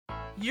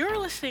You're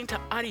listening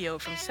to audio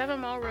from 7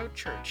 Mile Road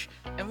Church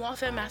in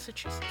Waltham,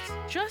 Massachusetts,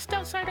 just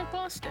outside of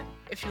Boston.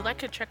 If you'd like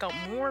to check out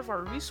more of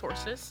our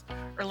resources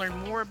or learn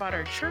more about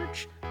our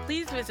church,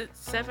 please visit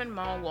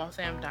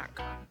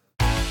 7milewaltham.com.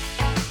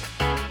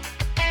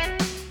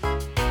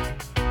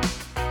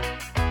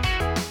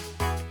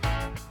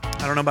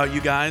 I don't know about you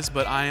guys,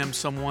 but I am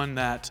someone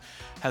that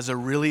has a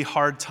really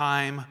hard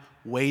time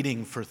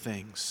waiting for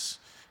things.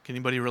 Can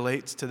anybody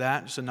relate to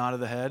that? Just a nod of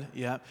the head.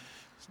 Yeah.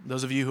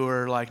 Those of you who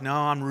are like, no,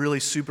 I'm really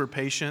super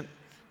patient.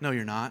 No,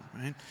 you're not,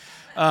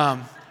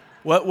 right?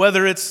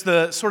 Whether it's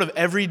the sort of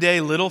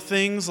everyday little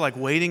things like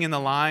waiting in the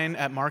line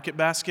at Market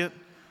Basket,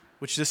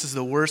 which this is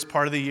the worst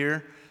part of the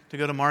year to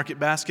go to Market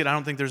Basket. I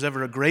don't think there's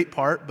ever a great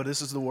part, but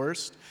this is the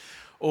worst.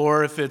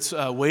 Or if it's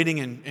waiting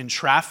in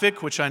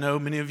traffic, which I know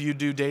many of you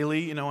do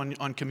daily, on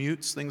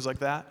commutes, things like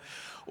that.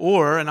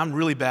 Or, and I'm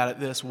really bad at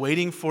this,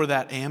 waiting for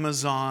that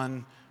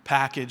Amazon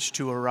package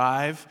to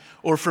arrive.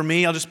 Or for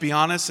me, I'll just be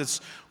honest,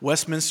 it's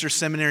Westminster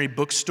Seminary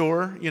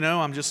bookstore.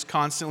 I'm just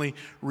constantly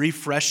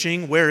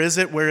refreshing. Where is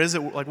it?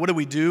 Like, what do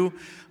we do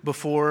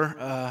before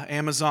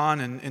Amazon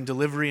and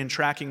delivery and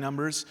tracking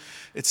numbers?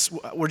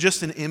 We're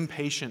just an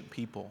impatient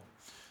people.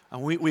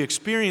 We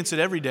experience it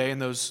every day in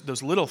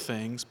those little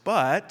things,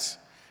 but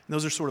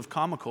those are sort of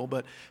comical.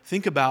 But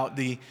think about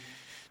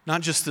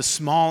not just the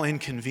small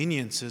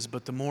inconveniences,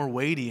 but the more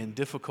weighty and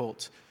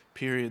difficult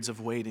periods of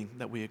waiting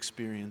that we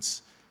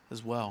experience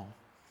as well.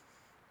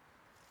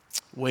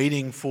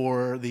 Waiting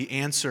for the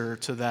answer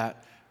to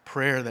that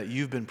prayer that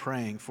you've been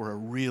praying for a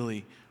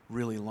really,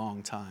 really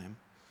long time.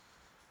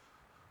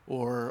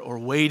 Or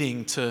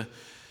waiting to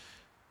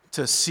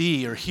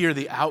see or hear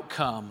the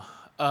outcome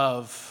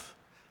of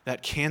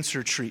that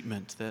cancer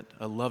treatment that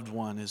a loved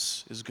one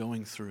is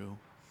going through.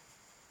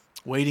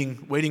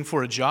 Waiting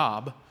for a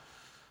job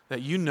that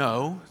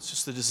it's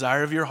just the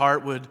desire of your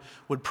heart would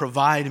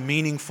provide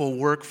meaningful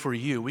work for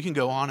you. We can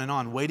go on and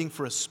on. Waiting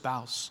for a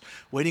spouse,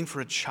 waiting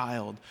for a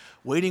child,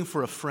 waiting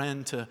for a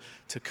friend to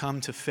come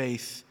to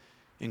faith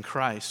in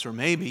Christ. Or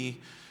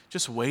maybe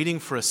just waiting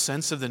for a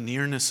sense of the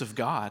nearness of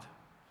God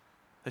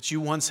that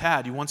you once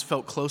had. You once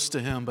felt close to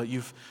Him, but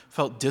you've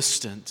felt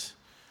distant.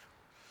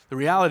 The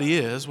reality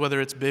is, whether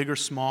it's big or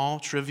small,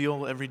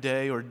 trivial,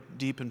 everyday, or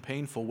deep and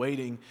painful,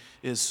 waiting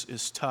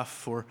is tough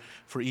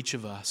for each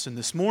of us. And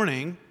this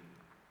morning,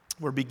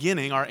 we're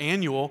beginning our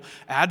annual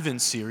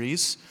Advent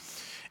series.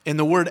 And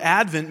the word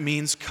Advent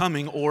means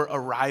coming or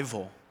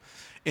arrival.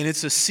 And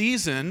it's a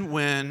season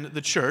when the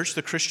church,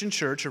 the Christian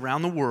church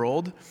around the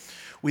world,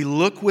 we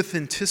look with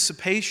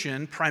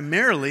anticipation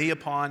primarily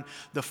upon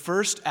the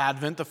first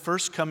advent, the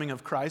first coming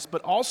of Christ,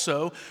 but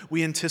also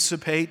we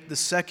anticipate the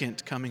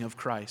second coming of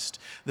Christ,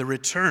 the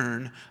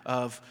return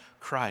of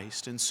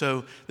Christ. And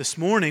so this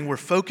morning we're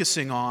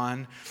focusing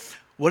on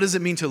what does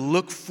it mean to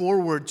look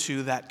forward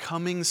to that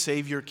coming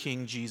Savior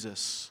King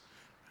Jesus.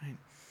 Right?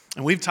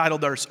 And we've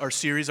titled our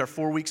series, our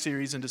 4-week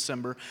series in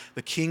December,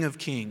 The King of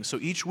Kings. So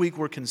each week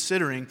we're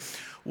considering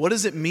what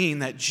does it mean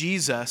that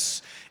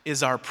Jesus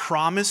is our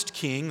promised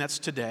king, that's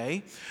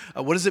today.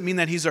 What does it mean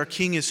that he's our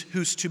king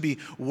who's to be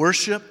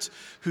worshiped,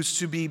 who's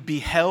to be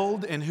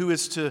beheld, and who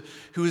is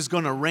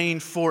going to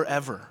reign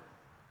forever?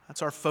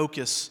 That's our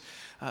focus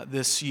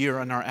this year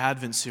on our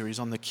Advent series,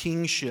 on the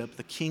kingship,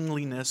 the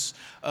kingliness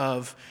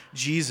of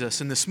Jesus.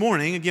 And this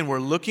morning, again,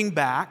 we're looking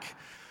back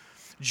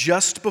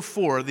just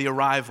before the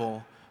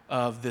arrival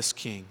of this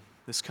king,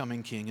 this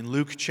coming king, in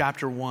Luke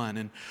chapter 1.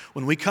 And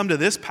when we come to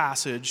this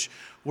passage,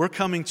 we're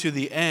coming to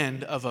the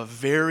end of a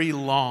very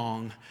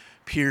long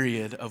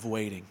period of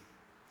waiting.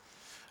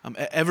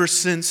 Ever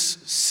since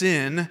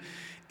sin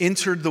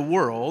entered the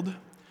world,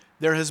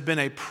 there has been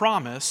a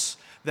promise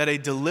that a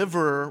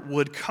deliverer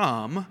would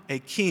come, a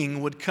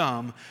king would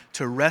come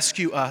to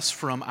rescue us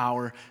from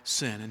our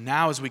sin. And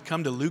now as we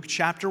come to Luke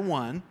chapter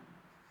 1,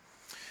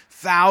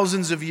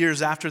 thousands of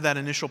years after that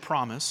initial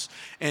promise,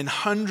 and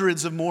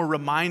hundreds of more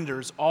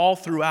reminders all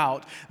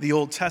throughout the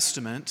Old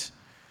Testament,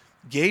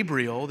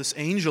 Gabriel, this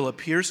angel,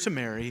 appears to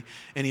Mary,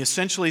 and he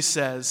essentially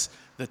says,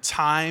 the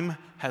time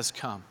has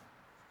come.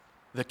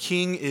 The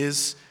king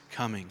is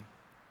coming.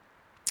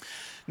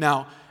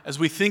 Now, as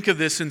we think of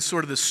this in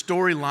sort of the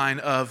storyline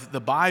of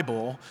the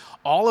Bible,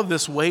 all of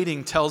this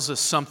waiting tells us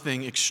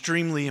something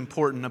extremely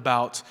important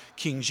about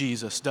King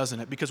Jesus,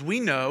 doesn't it? Because we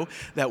know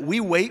that we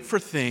wait for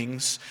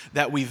things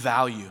that we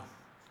value.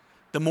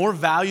 The more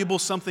valuable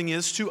something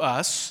is to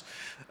us,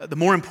 the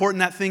more important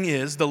that thing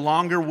is, the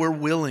longer we're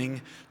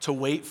willing to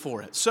wait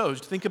for it. So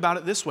think about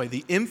it this way.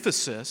 The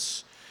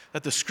emphasis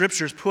that the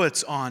Scriptures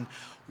puts on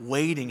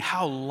waiting,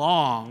 how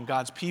long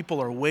God's people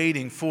are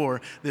waiting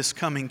for this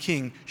coming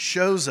king,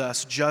 shows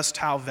us just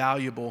how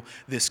valuable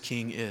this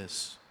king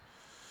is.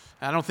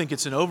 I don't think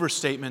it's an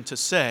overstatement to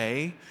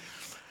say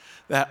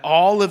that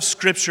all of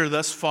Scripture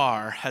thus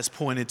far has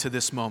pointed to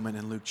this moment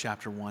in Luke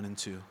chapter 1 and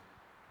 2.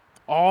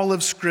 All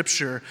of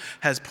Scripture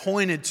has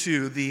pointed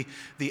to the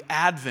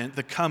advent,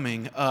 the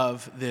coming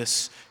of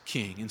this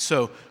king. And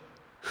so,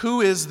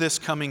 who is this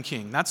coming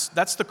king? That's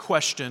the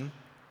question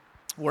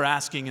we're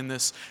asking in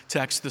this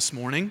text this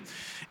morning.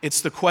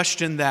 It's the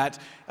question that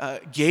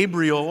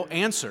Gabriel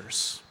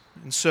answers.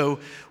 And so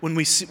when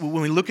we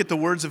look at the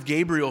words of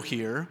Gabriel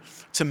here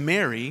to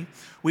Mary,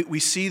 we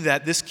see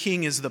that this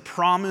king is the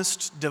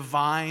promised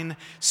divine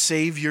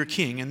Savior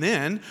king. And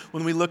then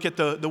when we look at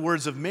the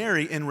words of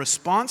Mary in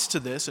response to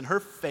this and her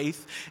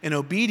faith and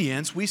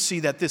obedience, we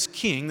see that this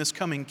king, this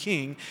coming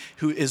king,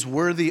 who is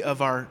worthy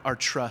of our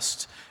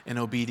trust and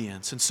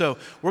obedience. And so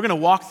we're going to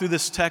walk through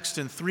this text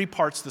in 3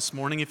 parts this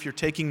morning. If you're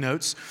taking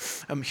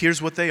notes,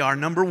 here's what they are.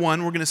 Number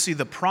 1, we're going to see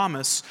the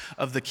promise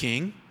of the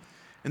king.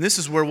 And this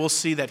is where we'll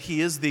see that he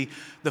is the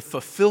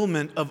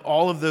fulfillment of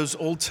all of those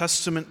Old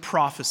Testament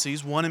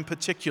prophecies, one in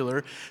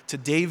particular to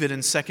David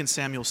in 2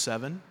 Samuel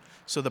 7.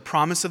 So the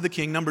promise of the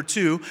king. Number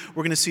 2,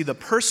 we're going to see the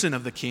person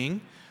of the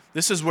king.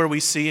 This is where we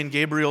see in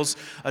Gabriel's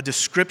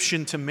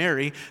description to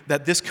Mary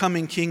that this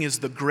coming king is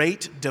the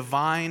great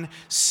divine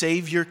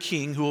Savior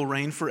king who will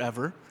reign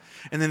forever.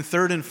 And then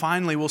third and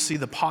finally, we'll see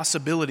the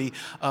possibility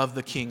of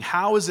the king.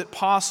 How is it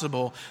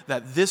possible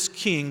that this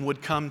king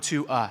would come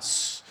to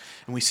us?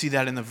 And we see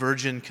that in the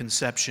virgin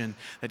conception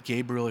that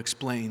Gabriel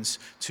explains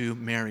to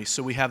Mary.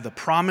 So we have the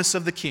promise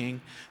of the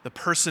king, the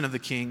person of the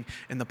king,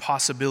 and the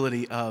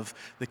possibility of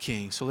the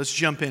king. So let's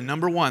jump in.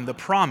 Number 1, the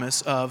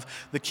promise of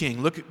the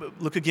king.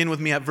 Look again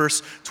with me at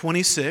verse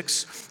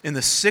 26. In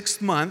the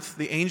 6th month,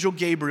 the angel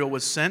Gabriel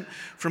was sent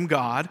from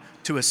God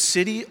to a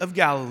city of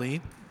Galilee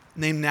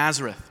named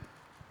Nazareth,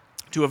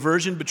 to a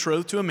virgin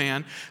betrothed to a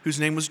man whose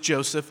name was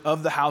Joseph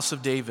of the house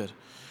of David.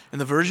 And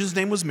the virgin's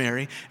name was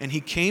Mary, and he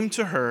came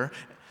to her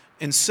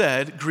and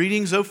said,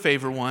 "Greetings, O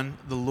favored one,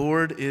 the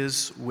Lord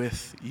is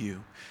with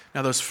you."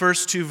 Now those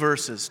first 2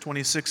 verses,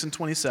 26 and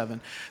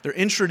 27, they're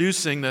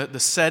introducing the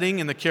setting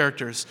and the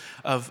characters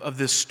of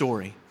this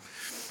story.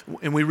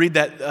 And we read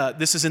that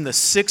this is in the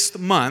 6th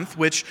month,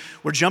 which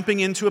we're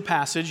jumping into a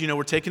passage.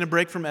 We're taking a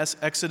break from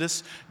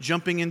Exodus,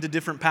 jumping into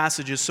different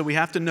passages. So we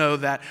have to know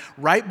that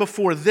right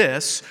before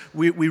this,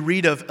 we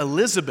read of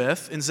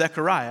Elizabeth in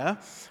Zechariah.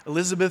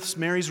 Elizabeth's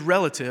Mary's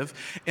relative,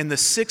 and the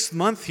 6th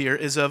month here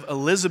is of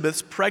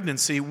Elizabeth's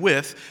pregnancy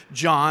with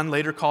John,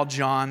 later called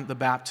John the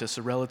Baptist,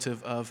 a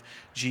relative of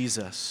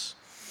Jesus.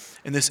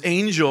 And this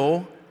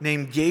angel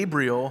named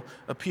Gabriel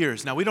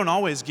appears. Now, we don't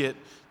always get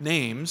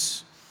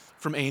names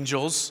from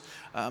angels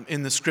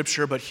in the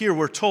scripture, but here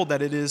we're told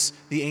that it is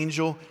the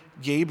angel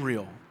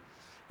Gabriel.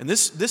 And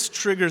this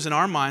triggers in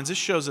our minds, this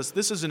shows us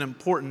this is an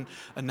important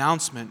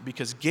announcement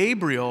because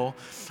Gabriel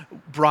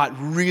brought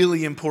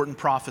really important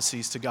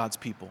prophecies to God's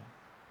people.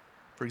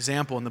 For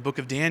example, in the book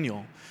of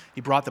Daniel,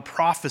 he brought the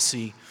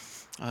prophecy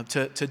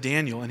to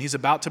Daniel, and he's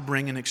about to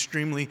bring an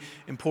extremely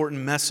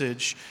important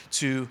message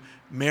to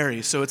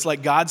Mary. So it's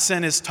like God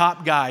sent his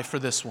top guy for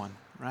this one,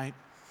 right?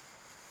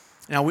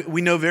 Now,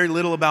 we know very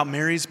little about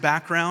Mary's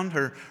background,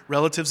 her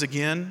relatives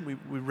again.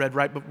 We read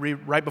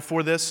right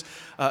before this,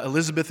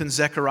 Elizabeth and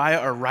Zechariah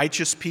are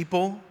righteous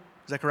people.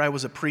 Zechariah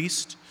was a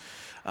priest.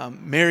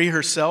 Mary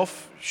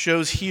herself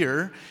shows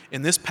here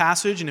in this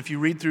passage, and if you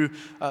read through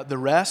the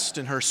rest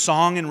and her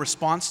song in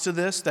response to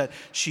this, that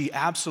she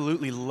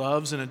absolutely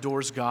loves and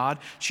adores God.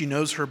 She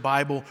knows her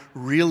Bible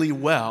really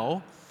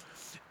well.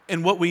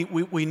 And what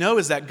we know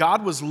is that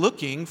God was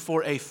looking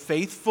for a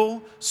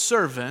faithful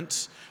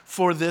servant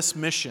for this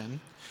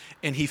mission,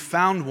 and he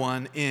found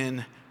one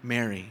in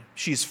Mary.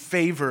 She's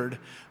favored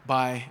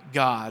by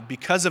God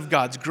because of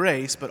God's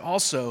grace, but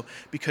also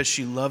because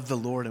she loved the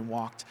Lord and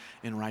walked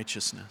in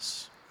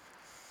righteousness.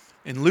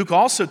 And Luke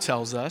also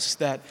tells us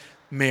that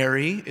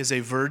Mary is a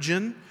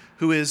virgin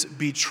who is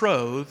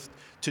betrothed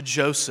to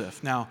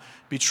Joseph. Now,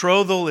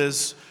 betrothal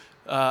is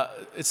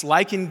it's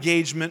like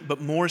engagement,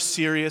 but more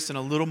serious and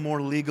a little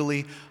more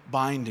legally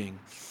binding.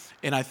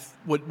 And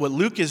what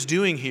Luke is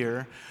doing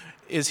here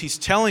is he's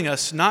telling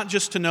us not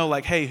just to know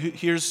like, hey,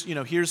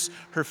 here's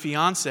her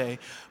fiance,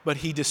 but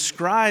he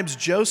describes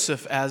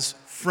Joseph as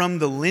from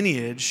the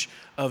lineage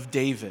of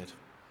David.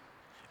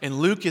 And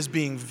Luke is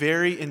being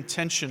very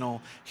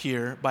intentional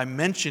here by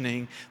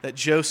mentioning that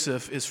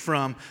Joseph is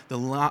from the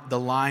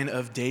line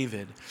of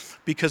David.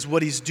 Because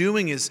what he's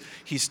doing is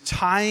he's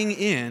tying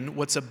in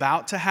what's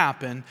about to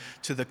happen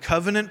to the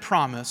covenant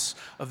promise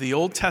of the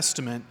Old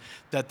Testament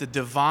that the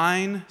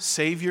divine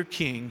Savior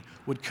King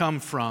would come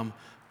from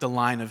the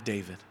line of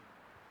David.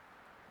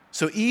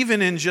 So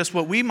even in just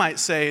what we might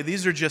say,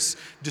 these are just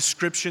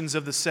descriptions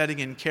of the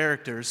setting and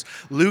characters,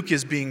 Luke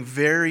is being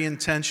very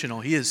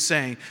intentional. He is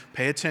saying,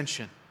 pay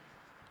attention.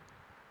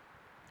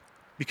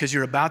 Because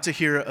you're about to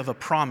hear of a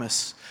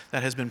promise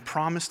that has been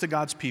promised to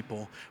God's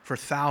people for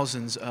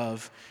thousands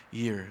of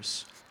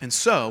years. And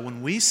so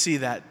when we see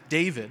that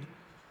David,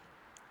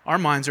 our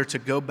minds are to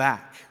go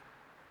back.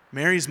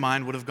 Mary's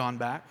mind would have gone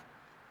back.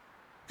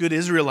 Good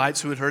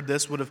Israelites who had heard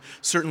this would have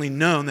certainly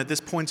known that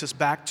this points us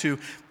back to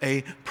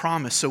a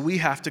promise. So we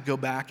have to go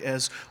back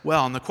as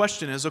well. And the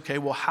question is, okay,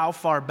 well, how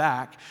far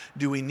back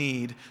do we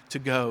need to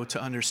go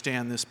to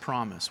understand this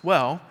promise?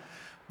 Well,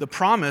 the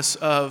promise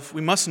of,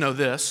 we must know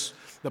this,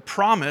 the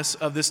promise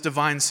of this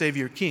divine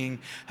Savior King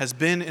has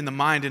been in the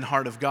mind and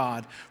heart of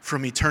God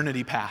from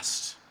eternity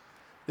past.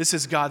 This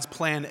is God's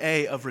plan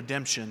A of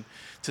redemption,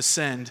 to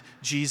send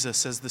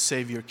Jesus as the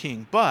Savior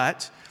King.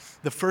 But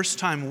the first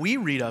time we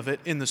read of it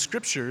in the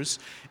Scriptures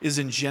is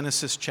in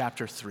Genesis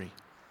chapter 3.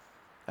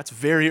 That's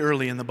very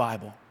early in the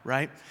Bible,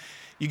 right?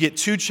 You get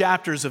 2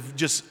 chapters of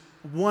just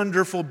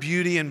wonderful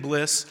beauty and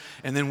bliss,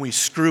 and then we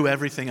screw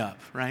everything up,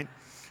 right?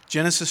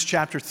 Genesis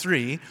chapter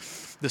 3,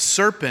 the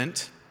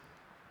serpent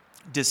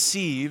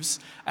deceives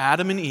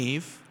Adam and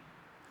Eve,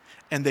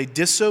 and they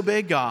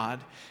disobey God,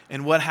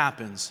 and what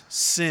happens?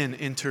 Sin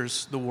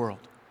enters the world.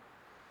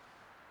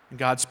 And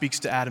God speaks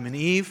to Adam and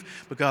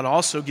Eve, but God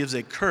also gives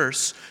a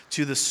curse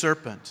to the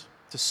serpent,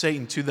 to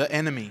Satan, to the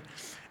enemy.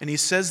 And he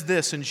says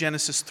this in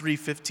Genesis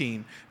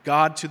 3:15,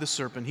 God to the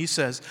serpent, he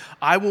says,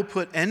 I will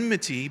put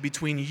enmity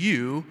between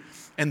you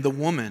and the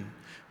woman,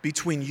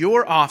 between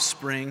your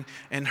offspring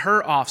and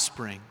her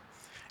offspring.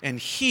 And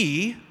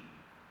he,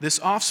 this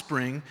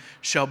offspring,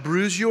 shall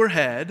bruise your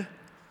head,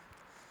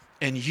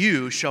 and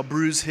you shall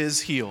bruise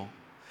his heel.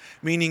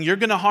 Meaning you're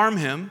going to harm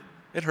him.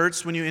 It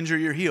hurts when you injure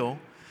your heel.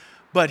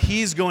 But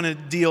he's going to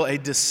deal a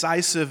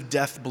decisive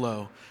death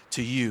blow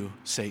to you,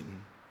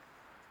 Satan.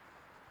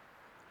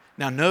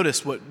 Now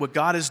notice what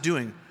God is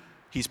doing.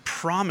 He's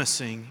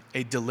promising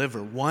a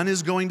deliverer. One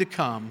is going to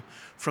come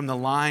from the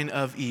line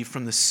of Eve,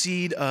 from the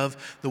seed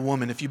of the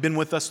woman. If you've been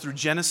with us through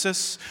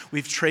Genesis,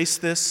 we've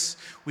traced this.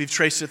 We've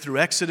traced it through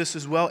Exodus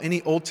as well.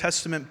 Any Old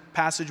Testament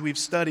passage we've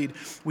studied,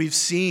 we've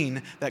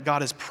seen that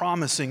God is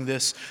promising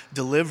this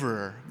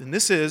deliverer. And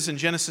this is, in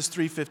Genesis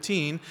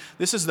 3:15,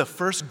 this is the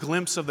first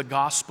glimpse of the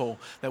gospel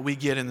that we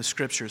get in the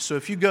Scriptures. So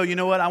if you go, you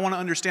know what, I want to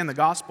understand the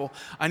gospel,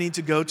 I need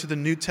to go to the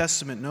New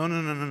Testament.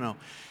 No.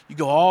 You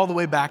go all the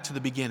way back to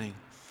the beginning.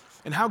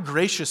 And how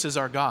gracious is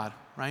our God,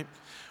 right?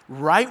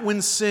 Right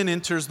when sin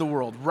enters the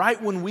world,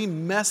 right when we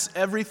mess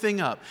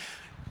everything up,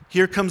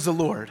 here comes the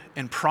Lord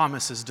and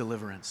promises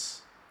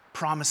deliverance,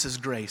 promises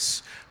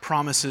grace,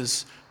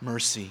 promises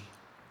mercy.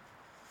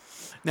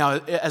 Now,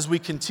 as we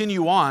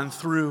continue on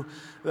through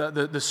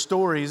the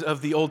stories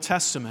of the Old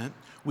Testament,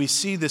 we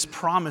see this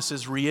promise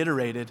is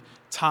reiterated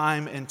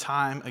time and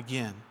time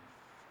again.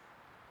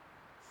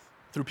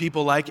 Through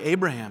people like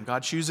Abraham.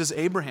 God chooses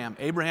Abraham.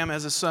 Abraham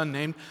has a son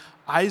named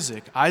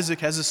Isaac. Isaac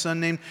has a son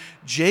named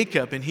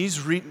Jacob, and he's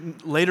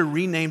later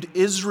renamed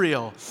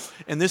Israel.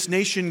 And this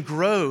nation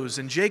grows,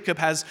 and Jacob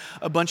has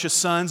a bunch of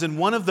sons, and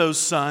one of those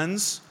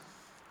sons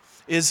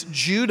is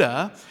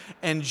Judah,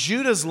 and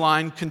Judah's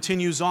line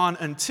continues on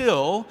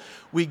until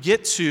we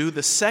get to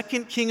the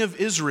second king of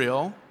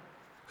Israel,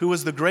 who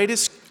was the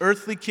greatest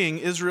earthly king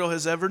Israel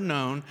has ever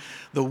known,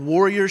 the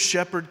warrior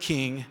shepherd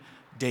king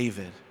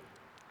David.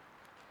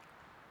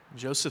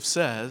 Joseph,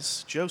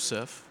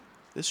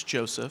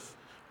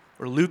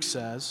 or Luke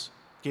says,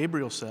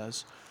 Gabriel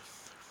says,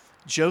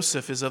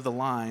 Joseph is of the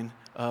line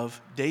of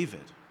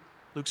David.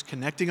 Luke's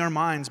connecting our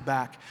minds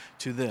back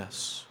to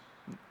this.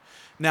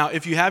 Now,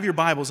 if you have your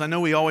Bibles, I know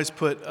we always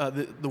put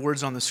the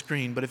words on the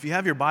screen, but if you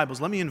have your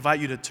Bibles, let me invite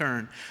you to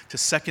turn to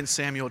 2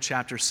 Samuel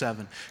chapter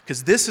 7,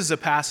 because this is a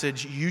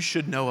passage you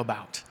should know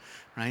about,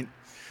 right?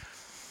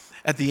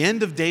 At the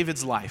end of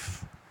David's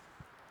life,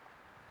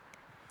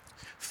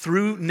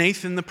 through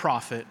Nathan the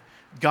prophet,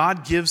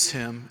 God gives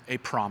him a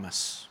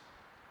promise.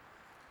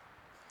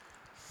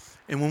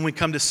 And when we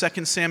come to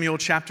 2 Samuel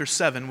chapter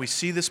 7, we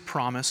see this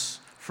promise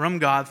from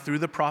God through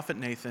the prophet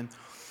Nathan.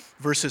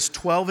 Verses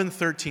 12 and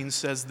 13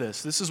 says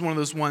this. This is one of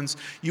those ones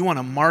you want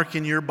to mark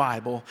in your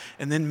Bible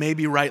and then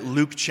maybe write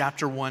Luke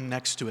chapter 1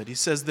 next to it. He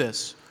says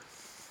this,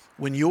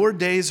 when your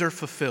days are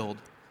fulfilled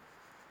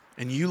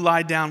and you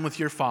lie down with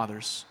your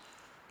fathers,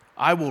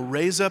 I will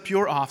raise up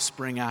your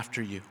offspring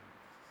after you,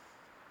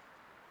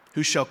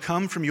 who shall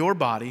come from your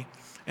body,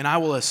 and I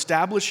will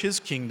establish his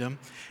kingdom,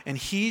 and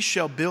he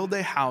shall build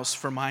a house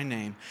for my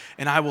name,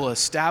 and I will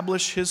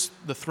establish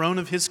the throne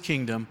of his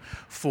kingdom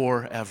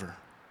forever.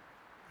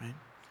 Right?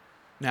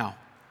 Now,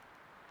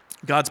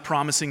 God's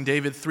promising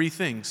David 3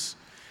 things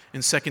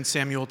in 2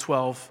 Samuel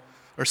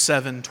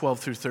 7, 12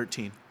 through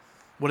 13.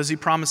 What is he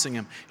promising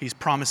him? He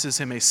promises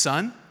him a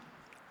son.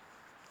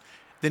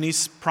 Then he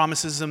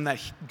promises him that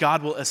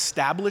God will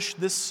establish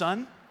this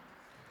son.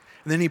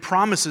 And then he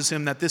promises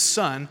him that this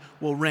son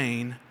will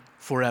reign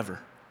forever.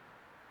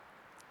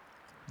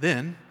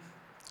 Then,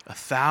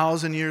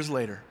 1,000 years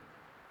later,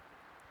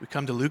 we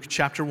come to Luke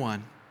chapter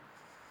 1,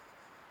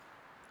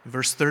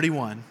 verse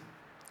 31.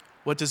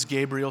 What does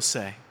Gabriel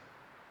say?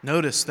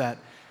 Notice that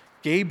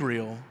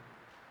Gabriel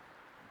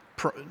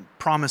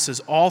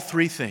promises all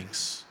 3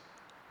 things.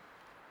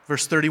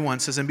 Verse 31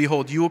 says, and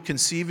behold, you will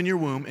conceive in your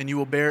womb, and you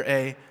will bear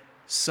a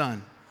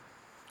son.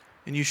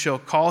 And you shall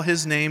call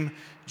his name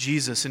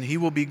Jesus, and he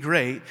will be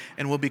great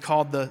and will be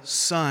called the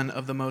Son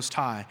of the Most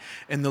High.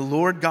 And the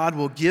Lord God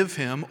will give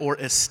him or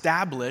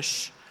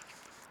establish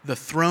the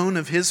throne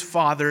of his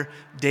father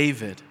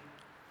David.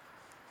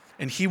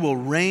 And he will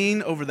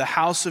reign over the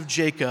house of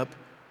Jacob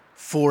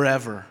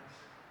forever.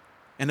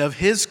 And of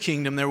his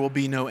kingdom there will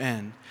be no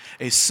end.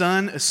 A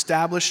son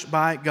established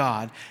by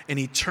God, an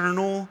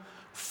eternal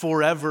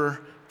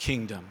forever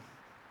kingdom.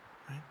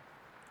 Right?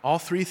 All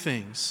 3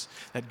 things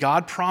that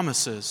God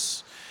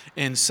promises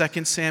In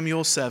 2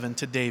 Samuel 7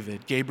 to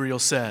David, Gabriel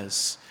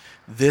says,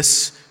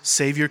 this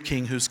Savior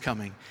King who's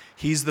coming,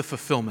 he's the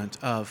fulfillment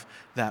of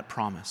that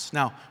promise.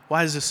 Now,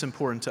 why is this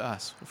important to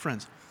us? Well,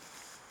 friends,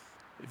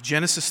 if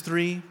Genesis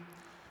 3,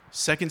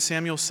 2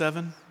 Samuel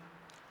 7,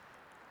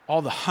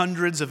 all the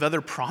hundreds of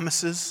other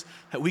promises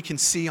that we can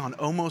see on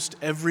almost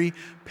every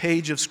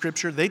page of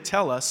Scripture, they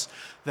tell us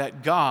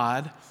that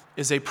God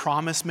is a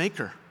promise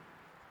maker.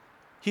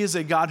 He is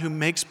a God who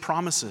makes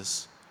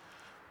promises.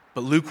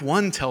 But Luke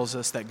 1 tells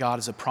us that God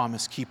is a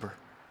promise keeper,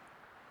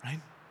 right?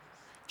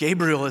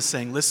 Gabriel is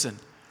saying, listen,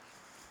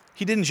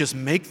 he didn't just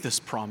make this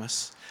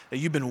promise that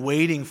you've been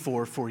waiting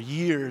for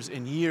years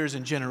and years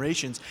and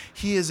generations.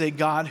 He is a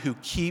God who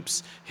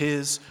keeps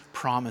his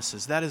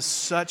promises. That is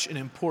such an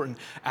important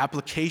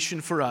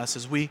application for us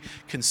as we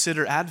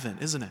consider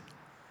Advent, isn't it?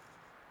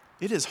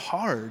 It is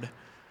hard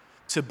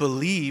to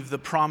believe the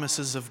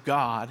promises of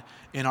God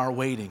in our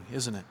waiting,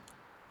 isn't it?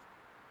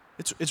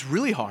 It's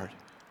really hard.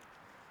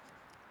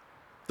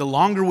 The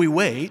longer we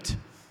wait,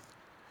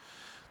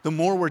 the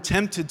more we're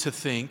tempted to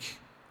think,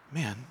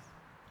 man,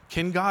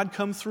 can God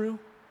come through?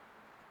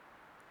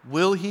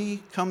 Will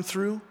he come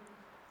through?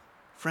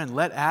 Friend,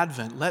 let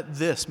Advent, let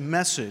this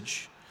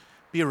message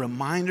be a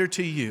reminder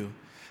to you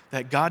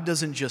that God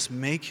doesn't just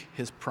make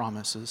his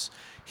promises,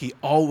 he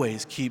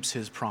always keeps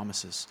his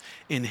promises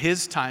in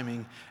his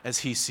timing as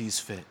he sees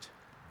fit.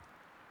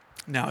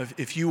 Now,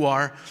 if you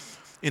are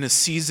in a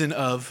season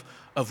of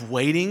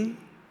waiting,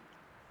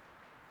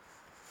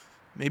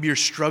 maybe you're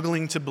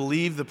struggling to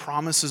believe the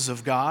promises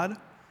of God,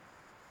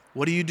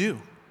 what do you do?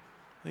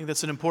 I think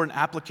that's an important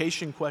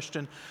application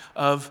question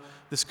of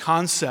this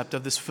concept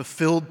of this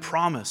fulfilled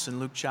promise in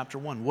Luke chapter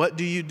 1. What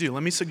do you do?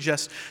 Let me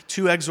suggest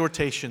two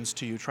exhortations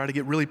to you. Try to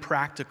get really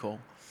practical.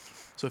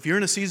 So if you're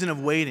in a season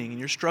of waiting and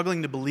you're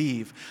struggling to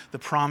believe the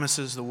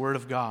promises, the Word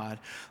of God,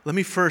 let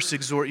me first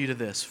exhort you to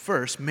this.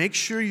 First, make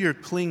sure you're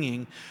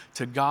clinging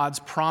to God's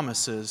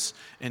promises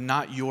and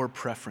not your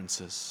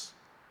preferences.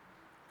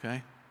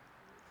 Okay?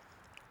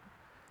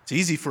 It's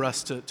easy for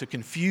us to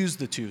confuse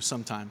the two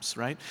sometimes,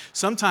 right?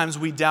 Sometimes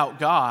we doubt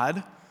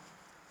God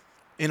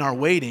in our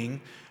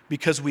waiting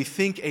because we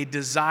think a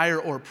desire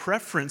or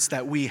preference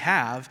that we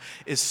have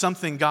is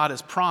something God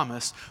has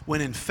promised,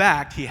 when in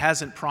fact he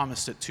hasn't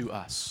promised it to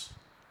us.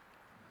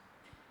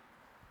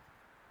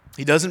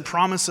 He doesn't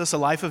promise us a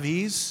life of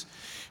ease.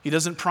 He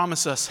doesn't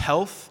promise us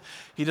health.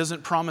 He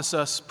doesn't promise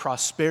us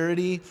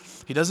prosperity.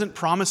 He doesn't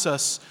promise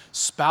us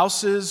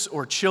spouses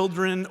or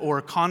children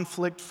or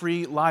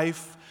conflict-free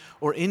life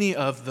or any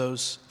of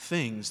those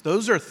things.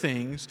 Those are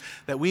things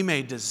that we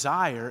may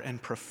desire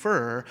and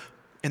prefer,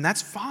 and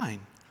that's fine,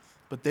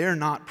 but they are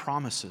not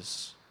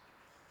promises.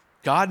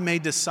 God may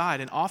decide,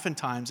 and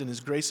oftentimes in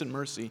his grace and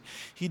mercy,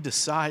 he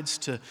decides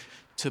to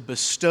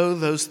bestow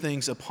those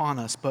things upon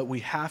us, but we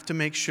have to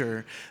make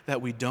sure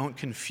that we don't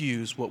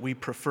confuse what we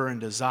prefer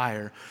and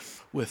desire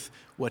with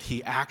what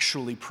he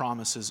actually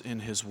promises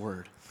in his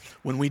word.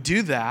 When we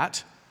do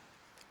that,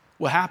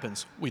 what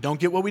happens? We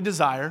don't get what we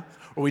desire,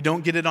 or we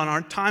don't get it on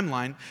our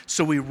timeline,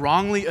 so we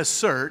wrongly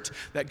assert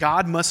that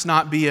God must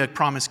not be a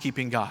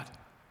promise-keeping God,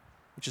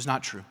 which is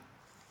not true.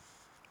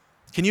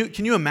 Can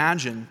you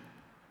imagine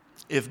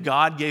if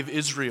God gave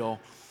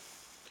Israel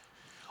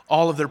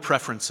all of their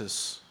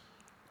preferences,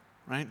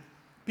 right?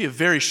 It'd be a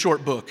very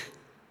short book.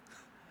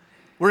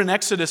 We're in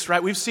Exodus,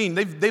 right? We've seen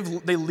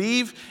they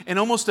leave, and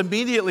almost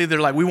immediately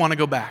they're like, we want to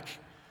go back.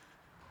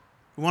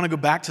 We want to go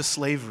back to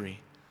slavery.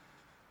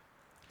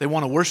 They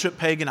want to worship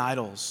pagan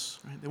idols.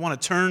 Right? They want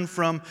to turn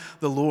from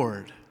the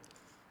Lord. Can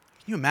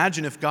you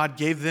imagine if God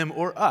gave them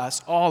or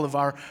us all of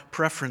our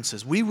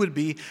preferences? We would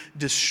be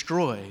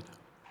destroyed.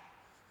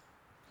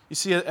 You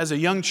see, as a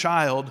young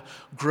child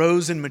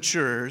grows and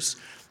matures,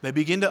 they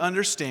begin to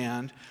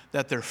understand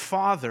that their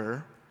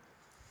father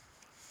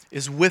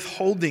is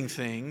withholding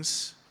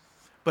things,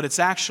 but it's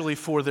actually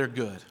for their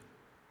good.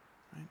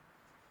 Right?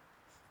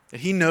 That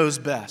he knows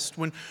best.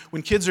 When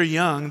kids are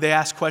young, they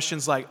ask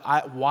questions like,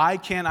 why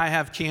can't I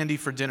have candy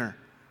for dinner?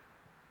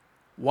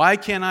 Why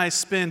can't I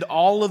spend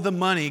all of the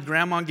money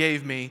Grandma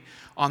gave me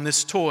on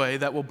this toy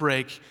that will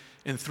break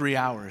in 3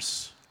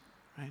 hours?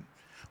 Right?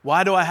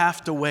 Why do I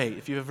have to wait?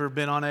 If you've ever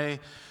been on a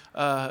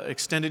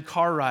extended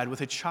car ride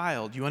with a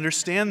child, you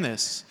understand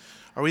this.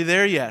 Are we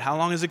there yet? How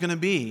long is it going to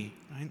be?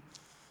 Right?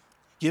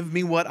 Give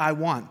me what I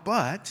want.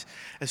 But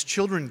as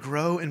children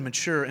grow and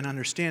mature in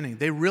understanding,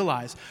 they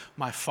realize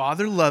my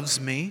Father loves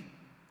me.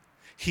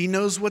 He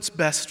knows what's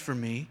best for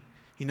me.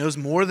 He knows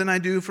more than I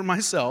do for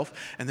myself.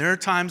 And there are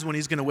times when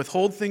he's going to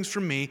withhold things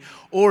from me,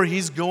 or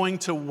he's going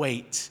to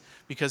wait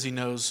because he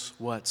knows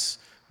what's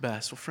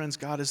best. Well, friends,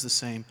 God is the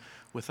same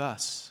with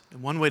us.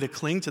 And one way to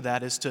cling to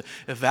that is to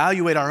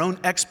evaluate our own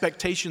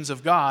expectations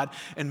of God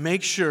and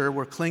make sure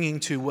we're clinging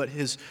to what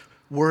his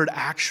word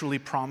actually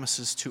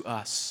promises to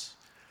us,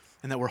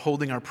 and that we're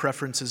holding our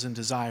preferences and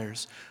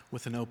desires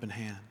with an open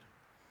hand.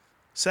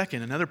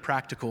 Second, another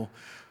practical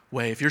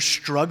way, if you're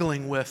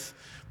struggling with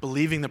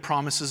believing the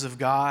promises of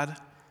God,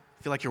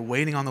 feel like you're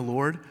waiting on the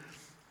Lord,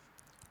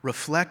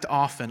 reflect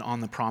often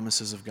on the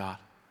promises of God.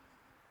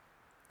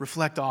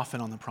 reflect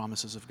often on the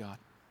promises of God.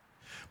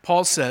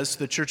 Paul says to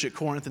the church at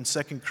Corinth in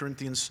 2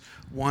 Corinthians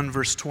 1,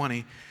 verse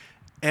 20,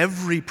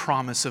 every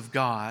promise of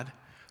God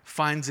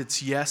finds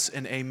its yes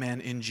and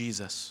amen in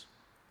Jesus.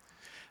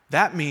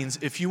 That means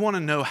if you want to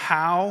know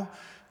how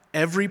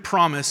every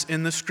promise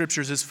in the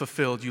Scriptures is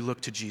fulfilled, you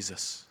look to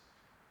Jesus.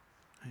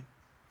 Right?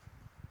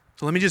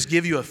 So let me just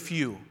give you a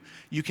few.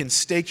 You can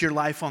stake your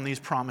life on these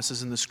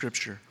promises in the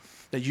Scripture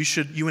that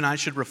you and I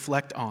should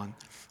reflect on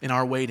in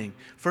our waiting.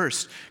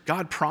 First,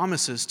 God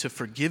promises to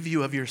forgive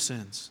you of your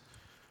sins.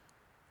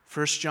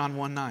 1 John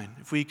 1:9,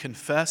 if we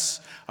confess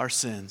our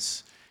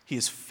sins, He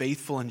is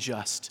faithful and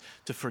just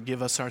to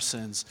forgive us our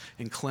sins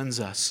and cleanse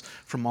us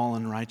from all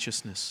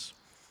unrighteousness.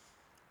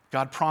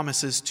 God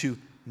promises to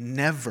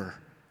never,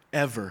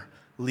 ever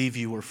leave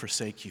you or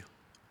forsake you.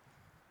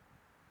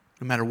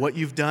 No matter what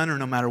you've done or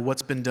no matter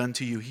what's been done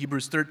to you.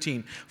 Hebrews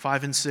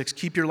 13:5 and 6,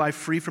 keep your life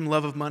free from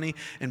love of money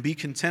and be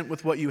content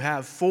with what you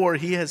have. For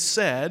He has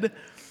said,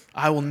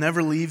 I will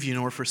never leave you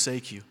nor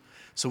forsake you.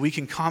 So we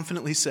can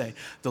confidently say,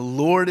 the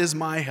Lord is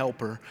my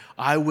helper.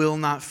 I will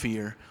not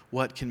fear.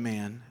 What can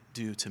man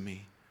do to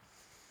me?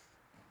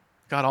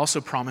 God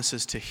also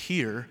promises to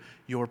hear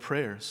your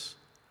prayers.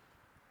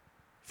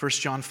 1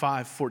 John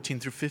 5:14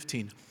 through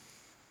 15.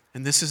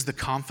 And this is the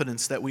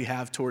confidence that we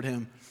have toward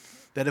Him,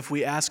 that if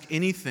we ask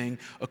anything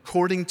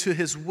according to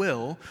His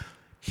will,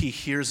 He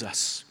hears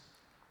us.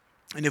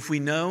 And if we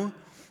know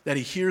that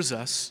He hears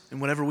us in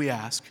whatever we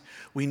ask,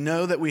 we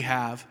know that we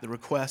have the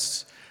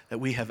requests that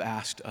we have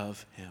asked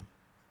of Him.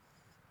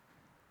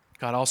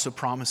 God also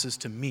promises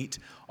to meet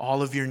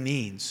all of your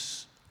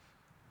needs.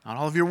 Not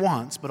all of your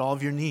wants, but all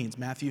of your needs.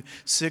 Matthew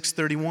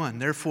 6:31.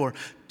 Therefore,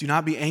 do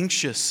not be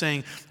anxious,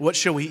 saying, what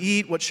shall we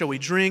eat? What shall we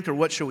drink? Or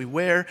what shall we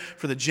wear?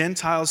 For the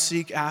Gentiles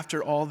seek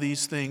after all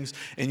these things,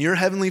 and your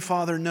heavenly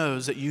Father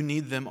knows that you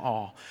need them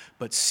all.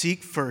 But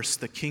seek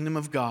first the kingdom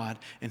of God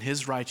and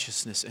His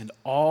righteousness, and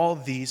all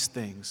these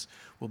things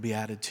will be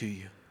added to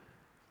you.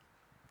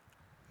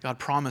 God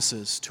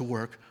promises to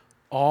work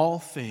all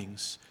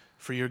things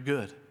for your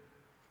good,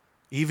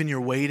 even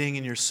your waiting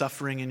and your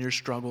suffering and your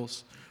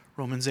struggles.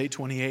 Romans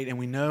 8:28, and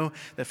we know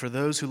that for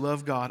those who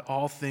love God,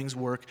 all things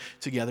work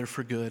together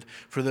for good,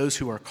 for those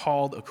who are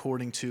called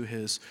according to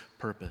His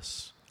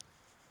purpose.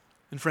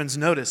 And friends,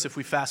 notice if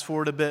we fast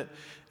forward a bit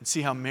and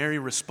see how Mary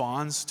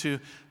responds to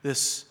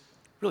this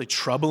really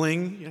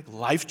troubling,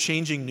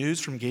 life-changing news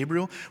from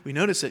Gabriel, we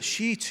notice that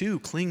she too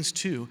clings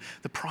to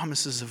the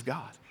promises of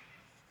God.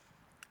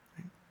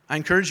 I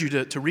encourage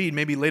you to read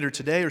maybe later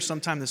today or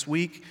sometime this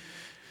week,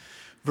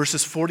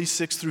 verses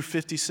 46 through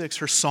 56,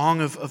 her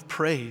song of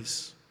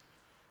praise.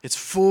 It's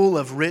full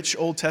of rich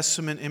Old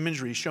Testament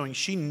imagery showing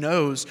she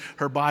knows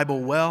her Bible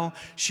well.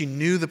 She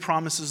knew the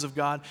promises of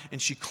God,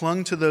 and she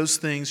clung to those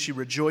things. She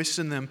rejoiced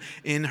in them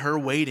in her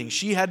waiting.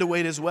 She had to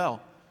wait as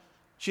well.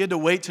 She had to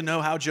wait to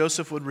know how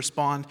Joseph would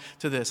respond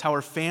to this, how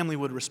her family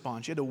would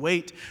respond. She had to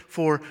wait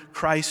for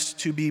Christ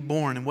to be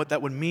born and what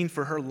that would mean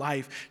for her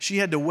life. She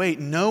had to wait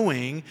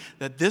knowing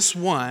that this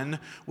one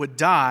would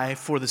die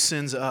for the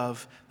sins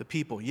of the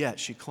people. Yet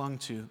she clung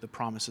to the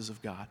promises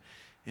of God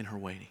in her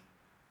waiting.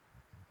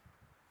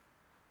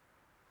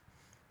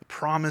 The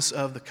promise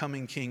of the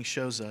coming King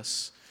shows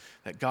us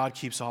that God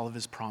keeps all of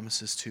His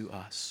promises to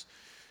us.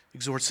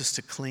 Exhorts us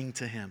to cling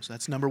to Him. So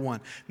that's number one.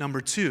 Number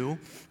two,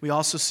 we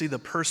also see the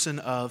person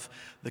of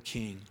the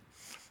King.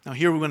 Now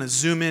here we're going to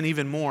zoom in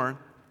even more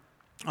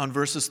on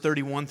verses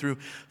 31 through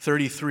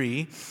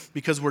 33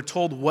 because we're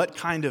told what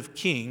kind of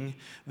king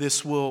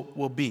this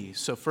will be.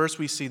 So first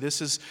we see this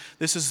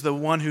is the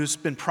one who's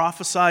been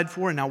prophesied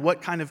for. And now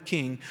what kind of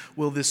king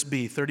will this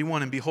be?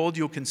 31, and behold,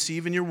 you'll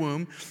conceive in your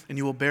womb, and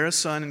you will bear a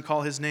son and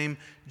call his name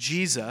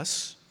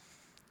Jesus.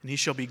 And he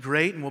shall be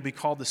great and will be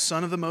called the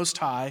Son of the Most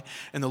High.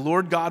 And the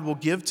Lord God will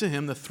give to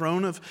him the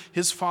throne of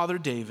his father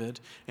David,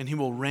 and he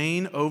will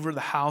reign over the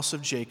house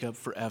of Jacob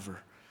forever.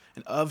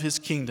 And of his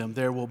kingdom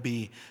there will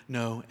be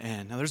no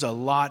end. Now there's a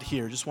lot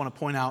here. Just want to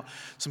point out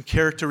some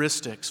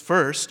characteristics.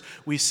 First,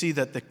 we see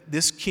that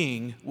this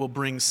king will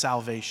bring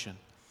salvation.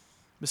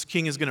 This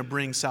king is going to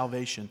bring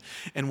salvation.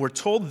 And we're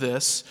told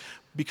this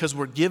because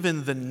we're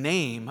given the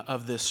name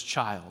of this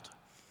child.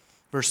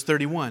 Verse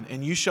 31,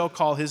 and you shall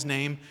call his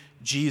name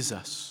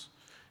Jesus.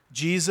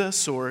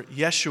 Jesus, or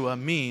Yeshua,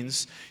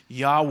 means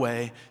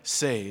Yahweh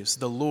saves.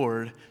 The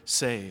Lord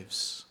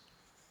saves.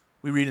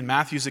 We read in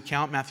Matthew's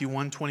account, Matthew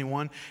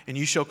 1:21, and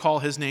you shall call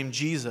his name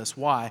Jesus.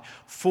 Why?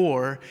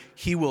 For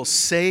he will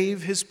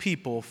save his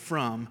people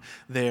from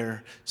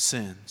their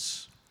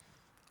sins.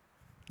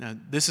 Now,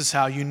 this is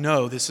how you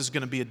know this is going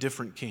to be a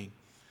different king.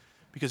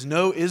 Because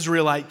no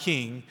Israelite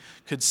king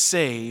could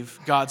save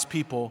God's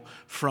people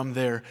from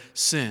their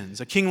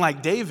sins. A king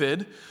like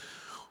David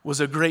was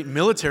a great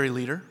military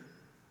leader.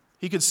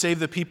 He could save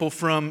the people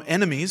from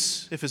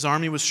enemies if his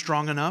army was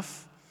strong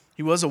enough.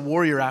 He was a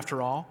warrior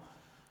after all.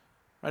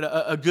 Right?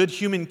 A good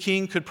human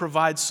king could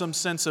provide some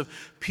sense of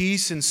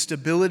peace and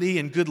stability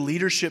and good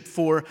leadership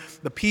for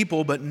the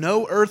people, but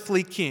no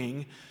earthly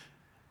king,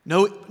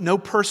 no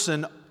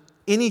person,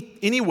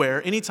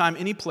 anywhere, anytime,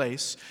 any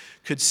place,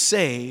 could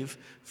save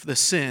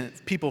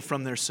people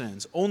from their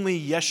sins. Only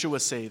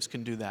Yeshua saves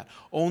can do that.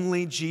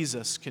 Only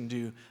Jesus can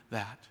do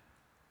that.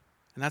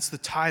 And that's the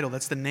title,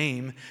 that's the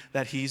name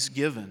that he's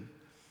given.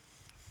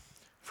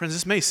 Friends,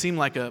 this may seem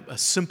like a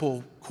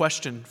simple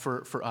question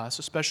for us,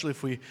 especially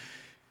if we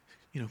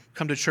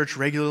come to church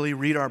regularly,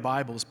 read our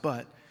Bibles,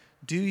 but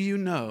do you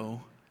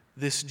know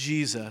this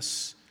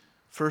Jesus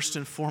first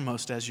and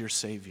foremost as your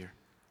Savior?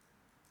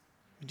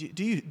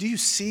 Do you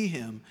see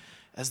him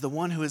as the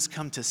one who has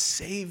come to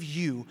save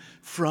you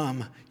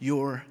from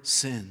your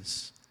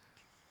sins?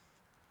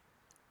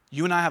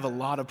 You and I have a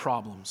lot of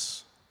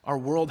problems. Our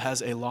world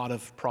has a lot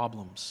of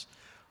problems.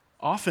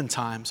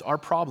 Oftentimes, our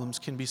problems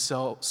can be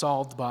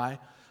solved by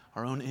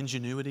our own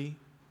ingenuity,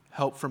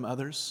 help from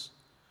others.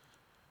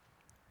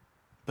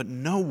 But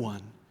no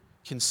one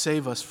can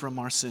save us from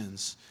our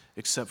sins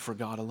except for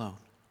God alone.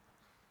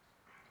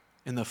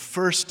 And the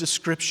first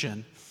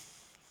description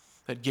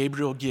that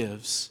Gabriel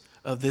gives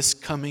of this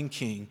coming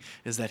king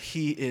is that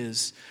he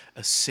is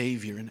a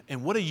savior.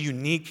 And what a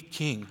unique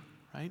king,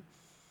 right?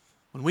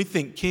 When we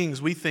think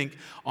kings, we think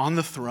on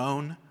the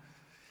throne,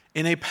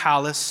 in a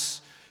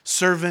palace,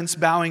 servants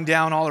bowing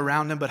down all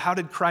around him. But how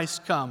did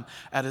Christ come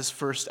at his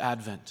first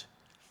advent?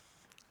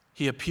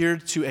 He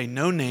appeared to a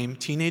no-name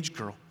teenage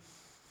girl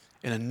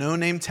in a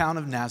no-name town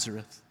of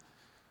Nazareth.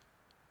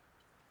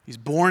 He's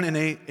born in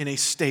a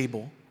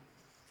stable.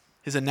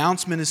 His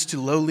announcement is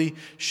to lowly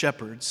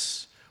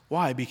shepherds.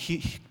 Why?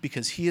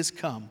 Because he has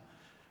come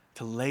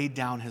to lay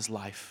down his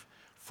life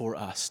for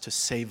us, to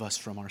save us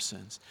from our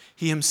sins.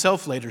 He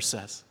himself later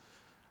says,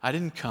 I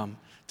didn't come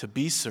to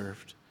be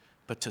served,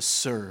 but to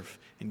serve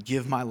and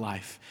give my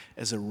life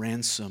as a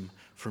ransom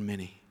for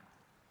many.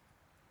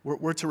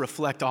 We're to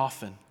reflect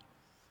often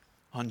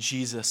on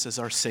Jesus as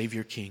our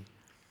Savior King.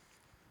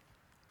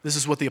 This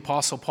is what the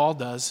Apostle Paul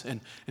does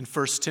in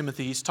 1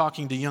 Timothy. He's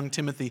talking to young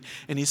Timothy,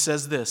 and he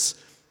says this.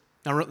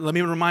 Now, let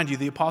me remind you,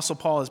 the Apostle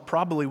Paul is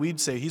probably, we'd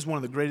say, he's one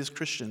of the greatest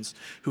Christians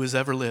who has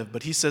ever lived.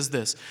 But he says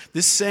this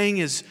saying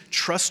is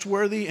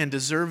trustworthy and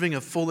deserving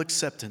of full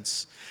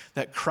acceptance,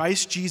 that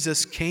Christ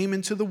Jesus came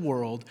into the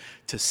world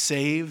to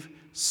save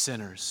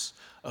sinners,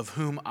 of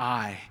whom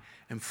I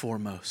am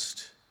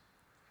foremost.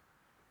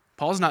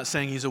 Paul's not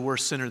saying he's a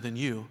worse sinner than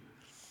you.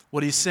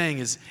 What he's saying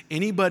is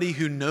anybody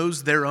who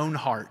knows their own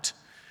heart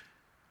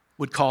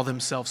would call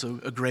themselves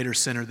a greater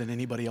sinner than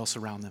anybody else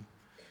around them.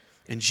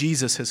 And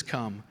Jesus has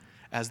come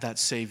as that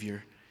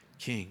Savior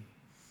King.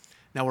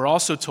 Now we're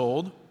also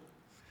told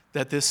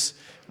that this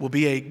will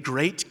be a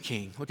great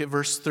king. Look at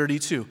verse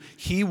 32.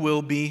 He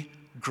will be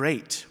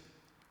great.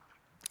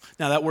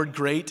 Now that word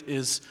great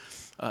is,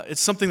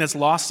 it's something that's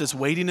lost its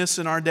weightiness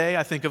in our day.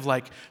 I think of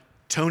like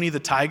Tony the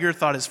Tiger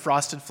thought his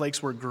Frosted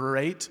Flakes were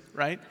great,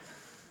 right?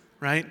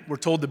 We're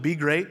told to be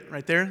great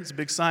right there. It's a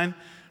big sign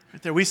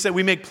right there.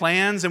 We make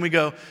plans and we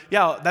go,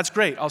 yeah, that's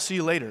great. I'll see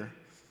you later.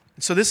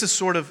 And so this is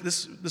sort of,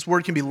 this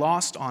word can be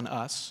lost on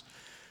us.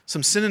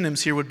 Some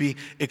synonyms here would be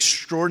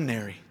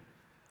extraordinary,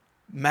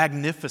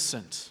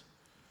 magnificent,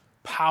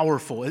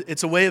 powerful.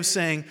 It's a way of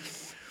saying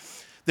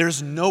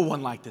there's no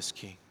one like this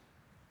king.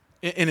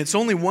 And it's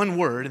only one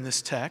word in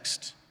this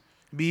text.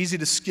 It'd be easy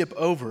to skip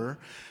over.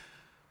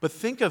 But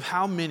think of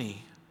how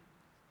many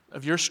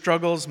of your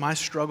struggles, my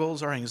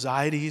struggles, our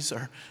anxieties,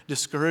 our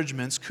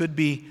discouragements could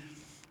be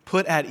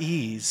put at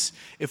ease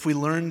if we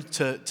learn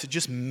to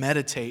just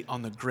meditate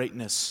on the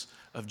greatness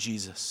of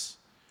Jesus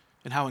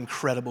and how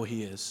incredible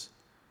he is.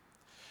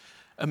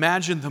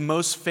 Imagine the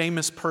most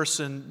famous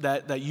person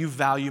that you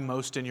value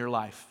most in your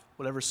life,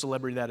 whatever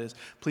celebrity that is.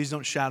 Please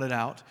don't shout it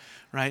out,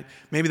 right?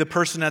 Maybe the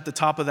person at the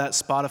top of that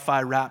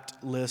Spotify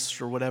Wrapped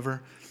list or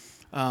whatever.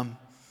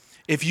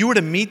 If you were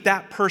to meet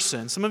that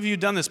person, some of you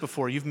have done this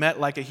before, you've met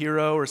like a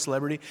hero or a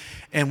celebrity,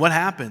 and what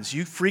happens?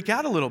 You freak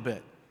out a little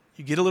bit.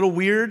 You get a little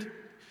weird.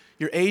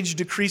 Your age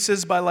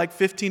decreases by like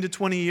 15 to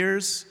 20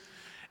 years,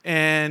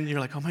 and you're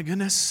like, oh my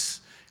goodness,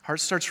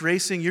 heart starts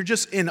racing. You're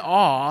just in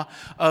awe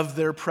of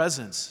their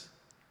presence.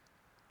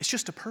 It's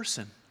just a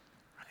person,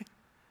 right?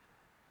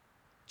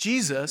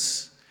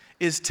 Jesus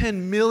is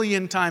 10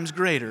 million times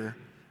greater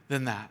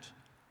than that.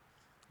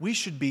 We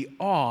should be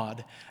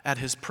awed at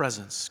his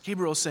presence.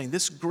 Gabriel is saying,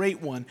 this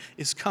great one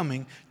is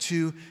coming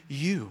to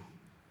you.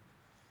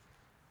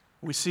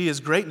 We see his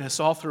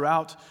greatness all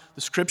throughout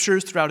the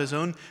scriptures, throughout his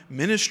own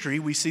ministry.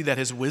 We see that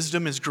his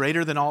wisdom is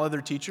greater than all other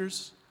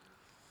teachers.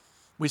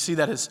 We see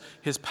that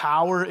his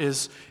power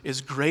is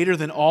greater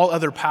than all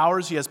other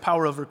powers. He has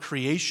power over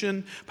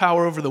creation,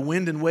 power over the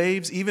wind and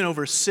waves, even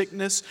over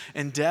sickness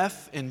and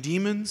death and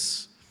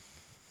demons.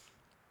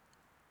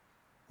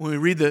 When we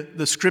read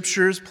the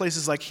scriptures,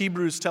 places like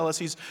Hebrews tell us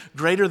he's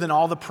greater than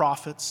all the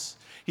prophets.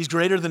 He's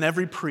greater than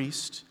every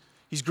priest.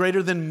 He's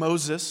greater than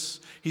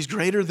Moses. He's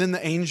greater than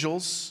the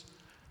angels.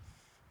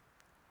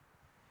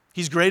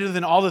 He's greater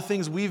than all the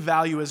things we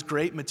value as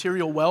great: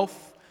 material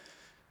wealth,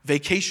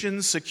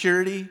 vacations,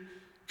 security,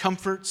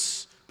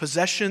 comforts,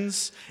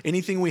 possessions,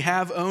 anything we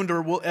have owned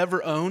or will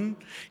ever own.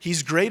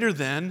 He's greater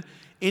than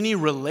any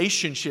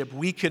relationship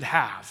we could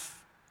have.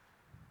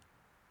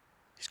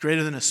 He's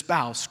greater than a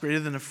spouse, greater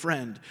than a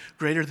friend,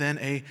 greater than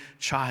a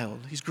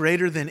child. He's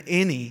greater than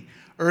any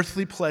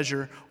earthly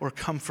pleasure or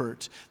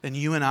comfort than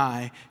you and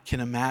I can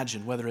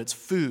imagine, whether it's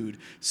food,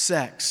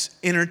 sex,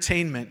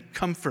 entertainment,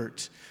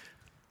 comfort.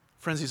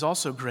 Friends, he's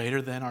also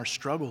greater than our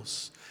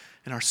struggles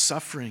and our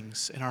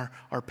sufferings and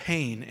our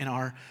pain and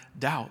our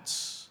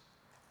doubts.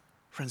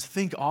 Friends,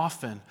 think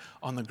often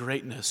on the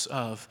greatness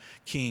of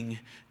King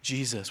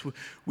Jesus.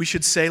 We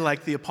should say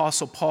like the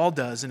Apostle Paul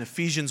does in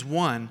Ephesians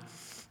 1,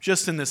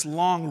 just in this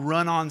long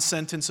run-on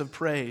sentence of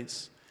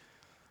praise.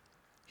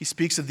 He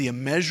speaks of the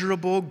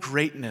immeasurable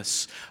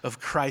greatness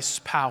of Christ's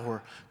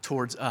power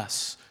towards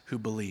us who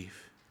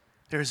believe.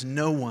 There is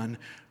no one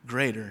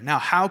greater. Now,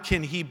 how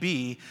can he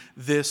be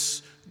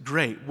this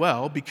great?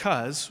 Well,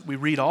 because we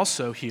read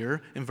also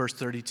here in verse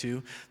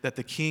 32 that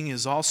the King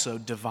is also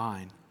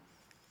divine.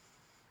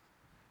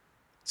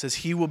 It says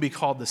he will be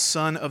called the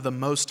Son of the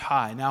Most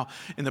High. Now,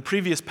 in the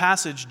previous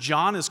passage,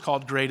 John is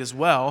called great as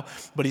well,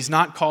 but he's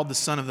not called the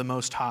Son of the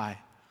Most High.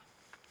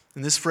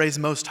 And this phrase,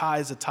 Most High,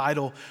 is a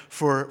title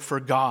for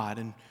God.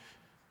 And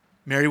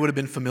Mary would have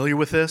been familiar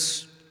with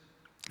this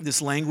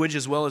language,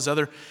 as well as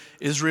other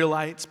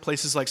Israelites.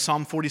 Places like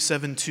Psalm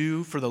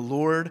 47:2, for the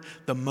Lord,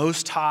 the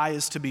Most High,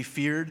 is to be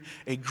feared,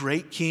 a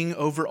great king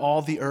over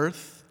all the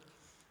earth.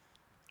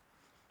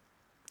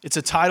 It's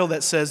a title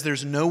that says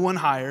there's no one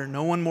higher,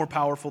 no one more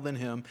powerful than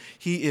him.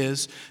 He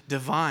is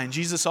divine.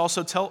 Jesus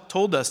also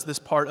told us this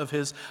part of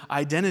his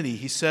identity.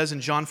 He says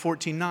in John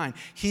 14:9,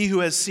 he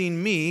who has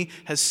seen me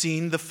has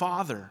seen the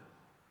Father.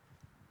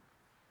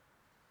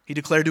 He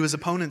declared to his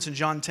opponents in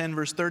John 10,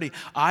 verse 30,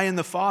 I and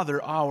the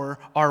Father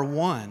are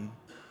one.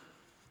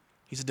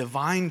 He's a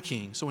divine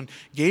king. So when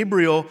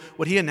Gabriel,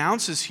 what he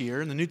announces here,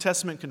 and the New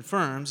Testament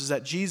confirms, is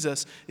that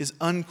Jesus is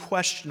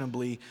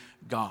unquestionably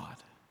God.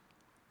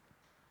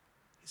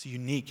 He's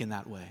unique in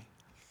that way.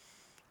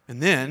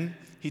 And then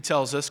he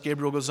tells us,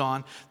 Gabriel goes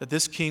on, that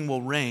this king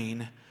will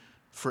reign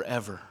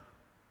forever.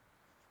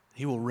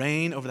 He will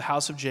reign over the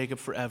house of Jacob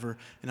forever,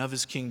 and of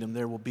his kingdom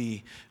there will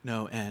be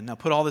no end. Now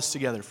put all this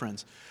together,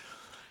 friends.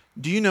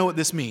 Do you know what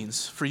this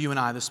means for you and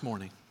I this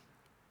morning?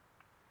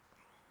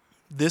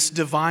 This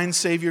divine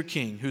Savior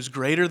King, who's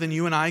greater than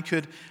you and I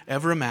could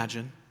ever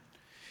imagine,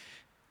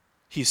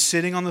 he's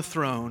sitting on the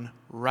throne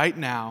right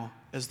now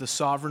as the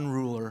sovereign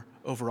ruler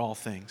over all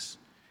things.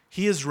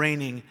 He is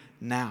reigning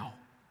now.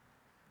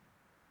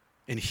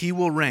 And he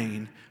will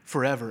reign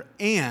forever.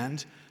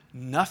 And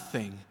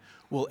nothing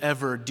will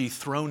ever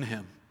dethrone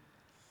him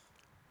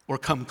or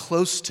come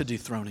close to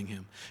dethroning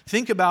him.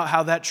 Think about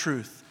how that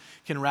truth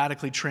can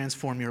radically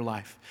transform your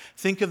life.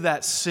 Think of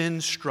that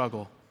sin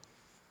struggle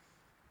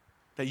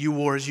that you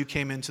wore as you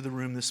came into the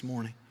room this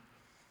morning.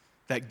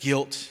 That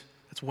guilt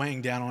that's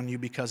weighing down on you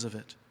because of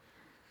it.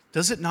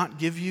 Does it not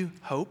give you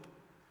hope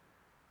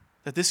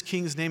that this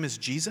king's name is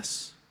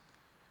Jesus?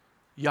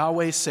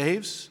 Yahweh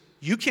saves.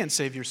 You can't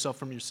save yourself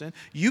from your sin.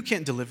 You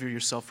can't deliver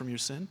yourself from your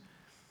sin.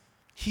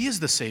 He is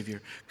the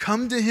Savior.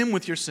 Come to him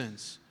with your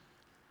sins.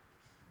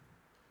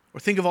 Or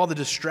think of all the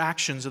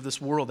distractions of this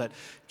world that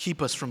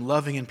keep us from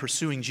loving and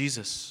pursuing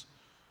Jesus.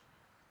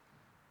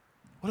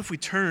 What if we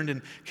turned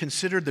and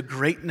considered the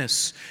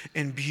greatness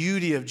and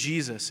beauty of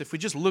Jesus? If we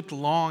just looked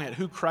long at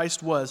who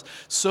Christ was,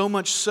 so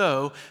much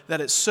so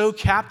that it so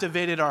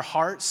captivated our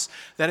hearts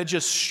that it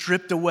just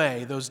stripped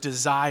away those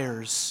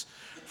desires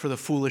for the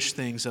foolish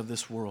things of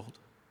this world.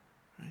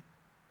 Right?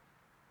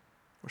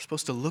 We're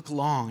supposed to look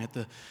long at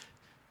the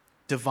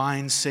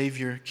divine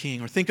Savior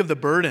King. Or think of the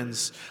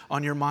burdens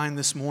on your mind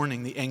this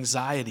morning, the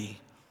anxiety,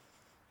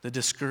 the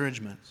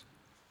discouragement.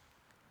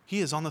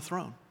 He is on the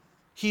throne.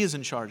 He is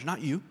in charge,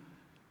 not you.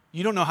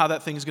 You don't know how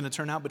that thing is going to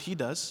turn out, but he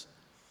does.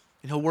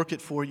 And he'll work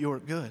it for your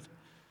good.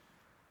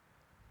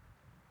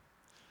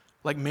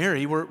 Like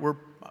Mary, we're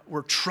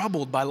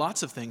troubled by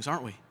lots of things,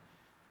 aren't we?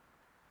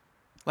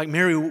 Like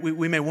Mary,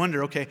 we may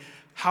wonder, okay,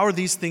 how are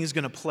these things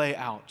going to play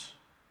out?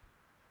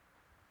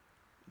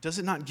 Does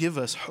it not give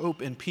us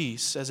hope and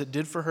peace, as it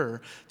did for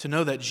her, to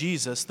know that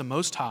Jesus, the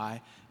Most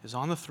High, is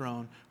on the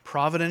throne,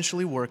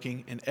 providentially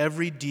working in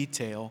every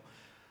detail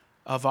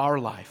of our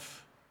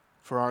life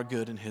for our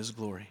good and his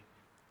glory?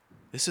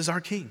 This is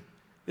our King.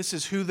 This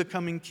is who the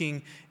coming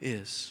King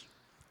is.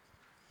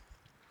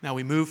 Now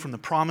we move from the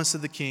promise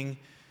of the King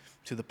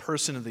to the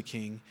person of the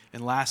King,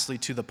 and lastly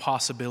to the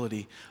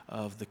possibility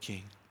of the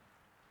King.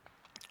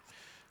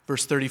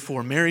 Verse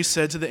 34, Mary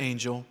said to the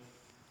angel,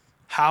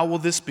 how will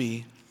this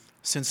be,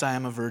 since I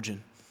am a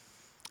virgin?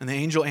 And the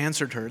angel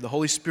answered her, the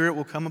Holy Spirit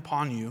will come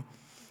upon you,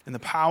 and the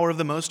power of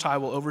the Most High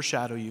will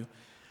overshadow you.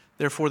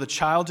 Therefore the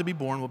child to be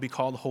born will be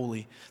called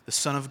Holy, the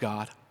Son of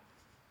God.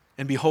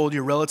 And behold,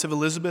 your relative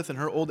Elizabeth in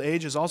her old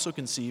age has also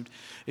conceived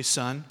a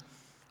son.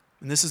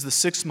 And this is the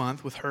 6th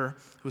month with her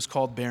who is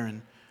called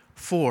barren.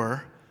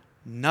 For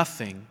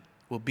nothing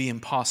will be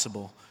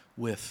impossible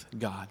with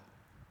God.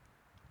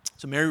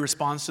 So Mary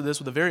responds to this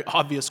with a very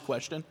obvious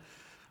question.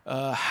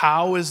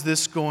 How is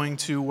this going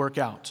to work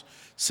out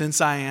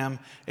since I am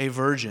a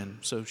virgin?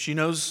 So she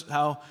knows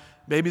how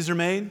babies are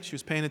made. She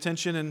was paying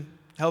attention in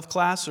health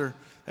class or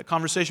that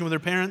conversation with her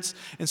parents.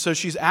 And so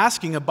she's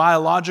asking a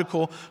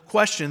biological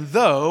question,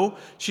 though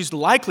she's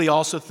likely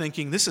also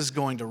thinking, this is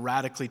going to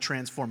radically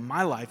transform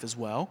my life as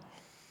well.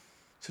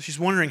 So she's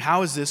wondering,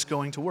 how is this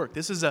going to work?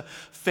 This is a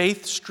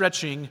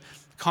faith-stretching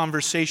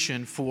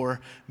conversation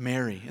for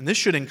Mary. And this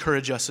should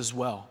encourage us as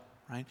well,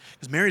 right?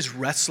 Because Mary's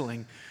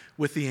wrestling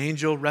with the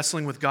angel,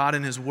 wrestling with God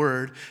and his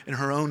word in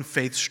her own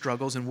faith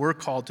struggles, and we're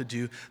called to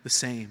do the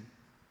same.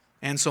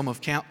 Anselm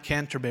of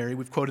Canterbury,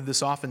 we've quoted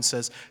this often,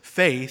 says,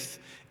 faith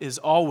is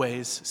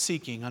always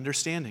seeking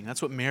understanding.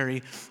 That's what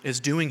Mary is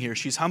doing here.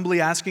 She's humbly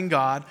asking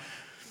God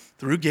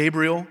through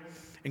Gabriel,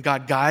 and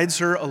God guides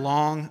her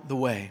along the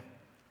way.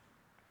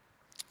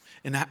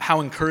 And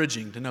how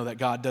encouraging to know that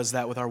God does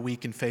that with our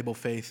weak and feeble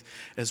faith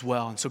as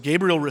well. And so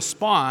Gabriel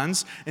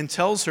responds and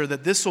tells her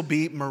that this will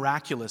be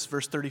miraculous.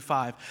 Verse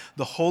 35,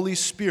 the Holy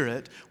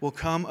Spirit will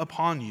come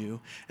upon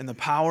you, and the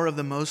power of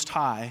the Most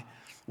High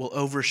will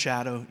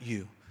overshadow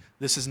you.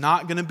 This is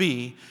not going to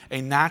be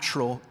a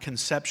natural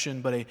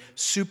conception, but a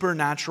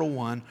supernatural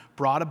one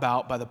brought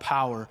about by the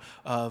power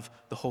of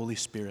the Holy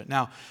Spirit.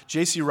 Now,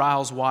 J.C.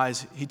 Ryle's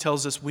wise, he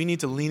tells us we need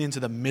to lean into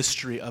the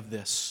mystery of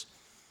this.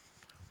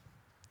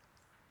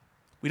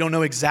 We don't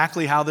know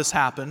exactly how this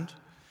happened,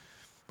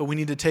 but we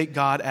need to take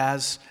God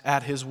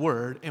at his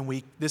word,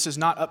 and this is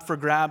not up for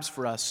grabs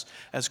for us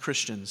as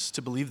Christians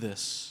to believe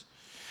this.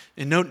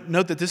 And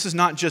note that this is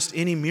not just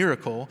any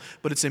miracle,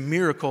 but it's a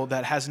miracle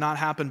that has not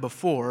happened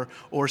before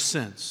or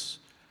since.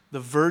 The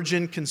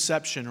virgin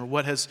conception, or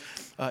what has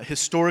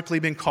historically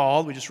been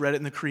called, we just read it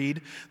in the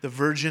creed, the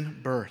virgin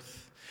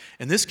birth.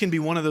 And this can be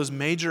one of those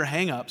major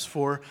hang-ups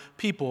for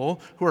people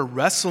who are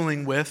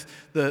wrestling with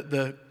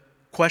the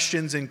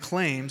questions and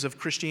claims of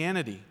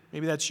Christianity.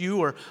 Maybe that's you,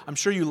 or I'm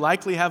sure you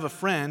likely have a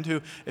friend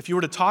who, if you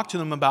were to talk to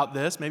them about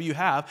this, maybe you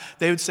have,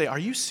 they would say, are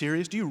you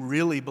serious? Do you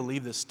really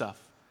believe this stuff?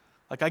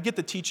 Like, I get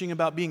the teaching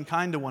about being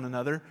kind to one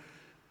another.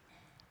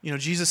 You know,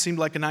 Jesus seemed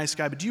like a nice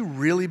guy, but do you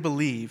really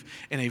believe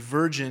in a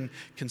virgin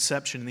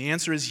conception? And the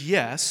answer is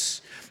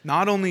yes.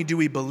 Not only do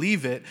we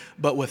believe it,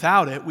 but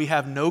without it, we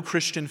have no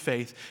Christian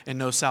faith and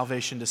no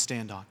salvation to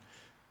stand on.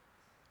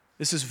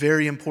 This is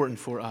very important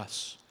for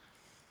us.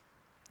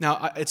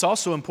 Now, it's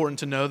also important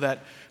to know that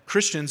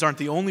Christians aren't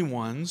the only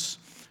ones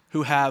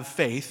who have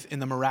faith in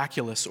the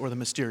miraculous or the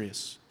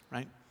mysterious,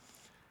 right?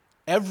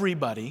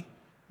 Everybody,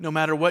 no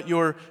matter what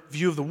your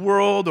view of the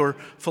world or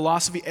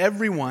philosophy,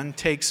 everyone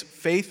takes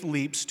faith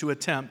leaps to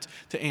attempt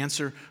to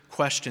answer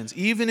questions.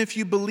 Even if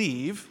you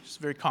believe, it's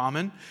very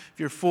common, if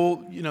you're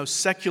full,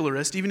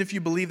 secularist, even if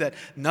you believe that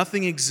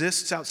nothing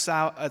exists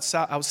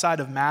outside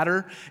of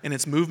matter and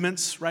its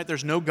movements, right?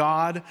 There's no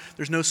God,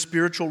 there's no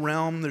spiritual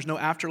realm, there's no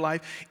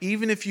afterlife.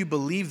 Even if you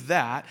believe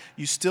that,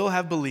 you still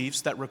have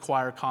beliefs that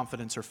require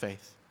confidence or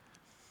faith.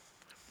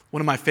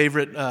 One of my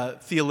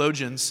favorite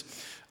theologians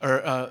or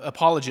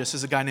apologists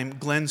is a guy named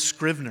Glenn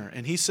Scrivener,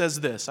 and he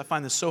says this, I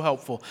find this so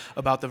helpful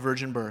about the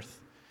virgin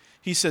birth.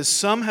 He says,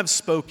 some have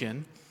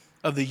spoken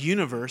of the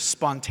universe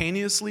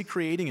spontaneously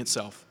creating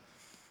itself,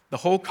 the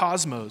whole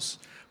cosmos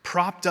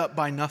propped up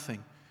by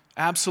nothing,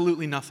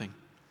 absolutely nothing.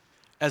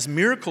 As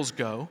miracles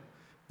go,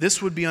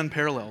 this would be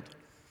unparalleled.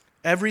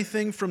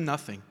 Everything from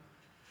nothing.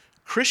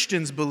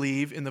 Christians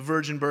believe in the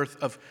virgin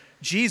birth of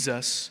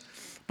Jesus,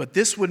 but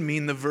this would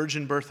mean the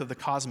virgin birth of the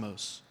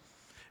cosmos.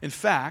 In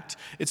fact,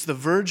 it's the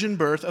virgin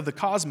birth of the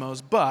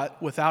cosmos,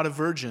 but without a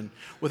virgin,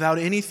 without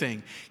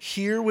anything.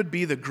 Here would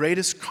be the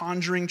greatest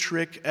conjuring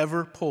trick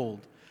ever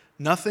pulled.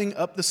 Nothing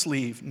up the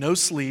sleeve, no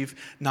sleeve,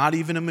 not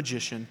even a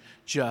magician,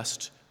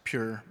 just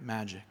pure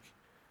magic.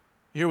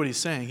 You hear what he's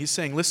saying? He's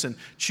saying, listen,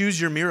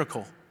 choose your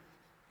miracle.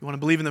 You want to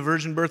believe in the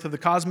virgin birth of the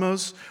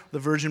cosmos, or the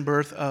virgin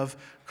birth of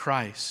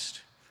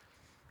Christ?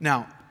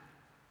 Now,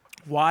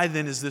 why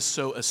then is this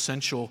so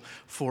essential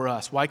for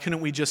us? Why couldn't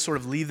we just sort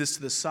of leave this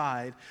to the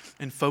side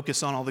and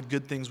focus on all the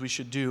good things we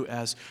should do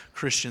as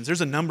Christians?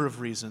 There's a number of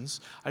reasons.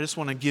 I just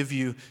want to give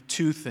you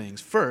two things.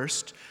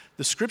 First,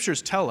 the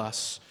scriptures tell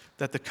us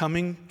that the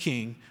coming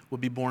king will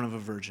be born of a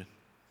virgin.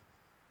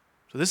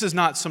 So this is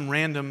not some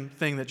random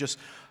thing that just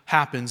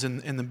happens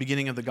in the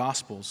beginning of the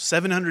Gospels.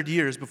 700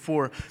 years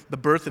before the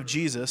birth of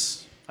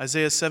Jesus,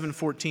 Isaiah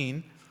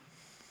 7:14,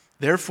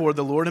 therefore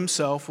the Lord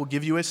himself will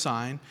give you a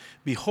sign.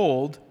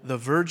 Behold, the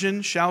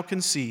virgin shall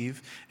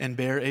conceive and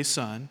bear a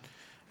son,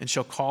 and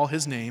shall call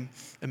his name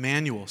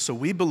Emmanuel. So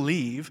we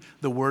believe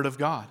the word of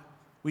God.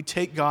 We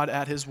take God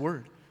at his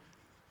word.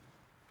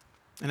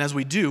 And as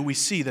we do, we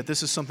see that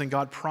this is something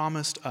God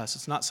promised us.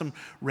 It's not some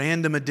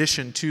random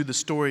addition to the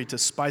story to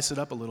spice it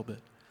up a little bit.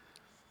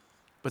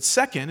 But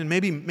second, and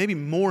maybe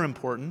more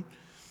important,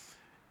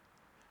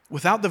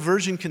 without the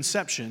virgin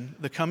conception,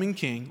 the coming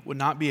king would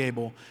not be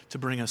able to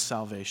bring us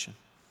salvation.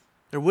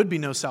 There would be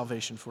no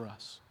salvation for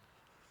us.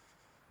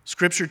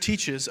 Scripture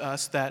teaches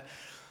us that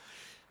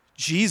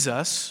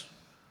Jesus,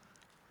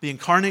 the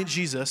incarnate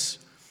Jesus,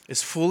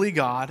 is fully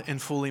God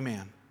and fully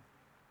man.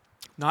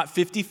 Not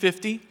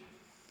 50-50,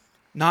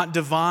 not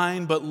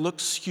divine but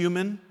looks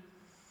human,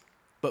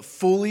 but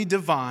fully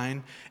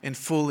divine and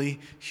fully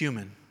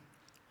human.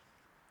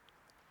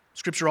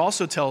 Scripture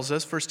also tells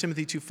us, 1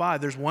 Timothy 2:5,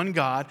 there's one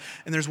God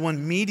and there's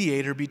one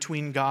mediator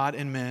between God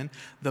and men,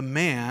 the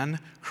man,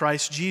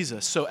 Christ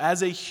Jesus. So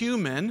as a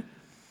human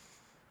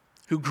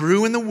who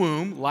grew in the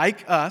womb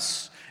like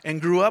us and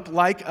grew up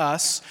like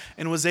us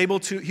and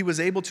he was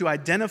able to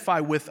identify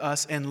with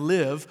us and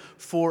live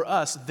for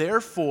us.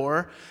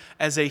 Therefore,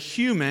 as a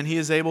human, he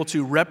is able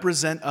to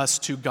represent us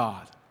to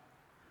God.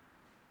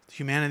 The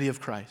humanity of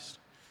Christ.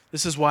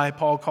 This is why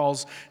Paul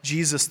calls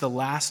Jesus the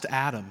last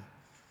Adam.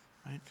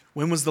 Right?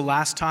 When was the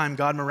last time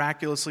God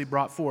miraculously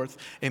brought forth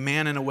a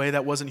man in a way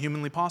that wasn't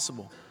humanly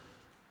possible?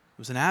 It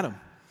was in Adam.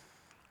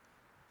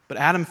 But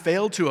Adam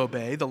failed to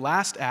obey. The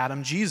last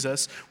Adam,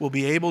 Jesus, will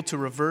be able to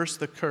reverse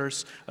the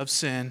curse of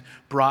sin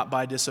brought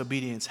by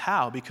disobedience.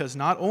 How? Because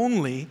not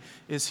only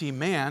is he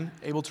man,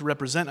 able to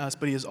represent us,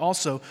 but he is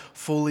also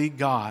fully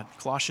God.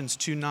 Colossians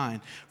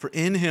 2:9. For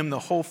in him the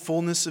whole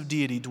fullness of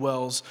deity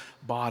dwells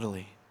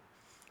bodily.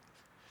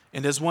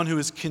 And as one who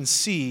is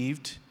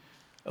conceived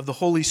of the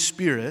Holy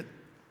Spirit,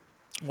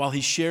 while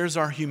he shares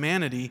our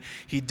humanity,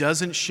 he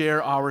doesn't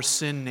share our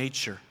sin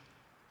nature.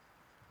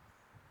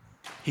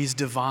 He's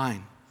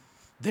divine.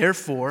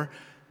 Therefore,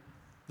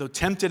 though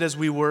tempted as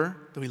we were,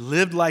 though he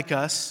lived like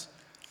us,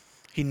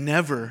 he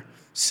never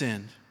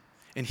sinned.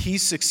 And he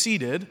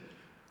succeeded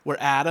where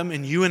Adam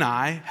and you and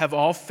I have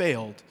all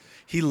failed.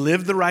 He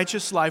lived the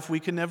righteous life we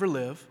could never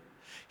live.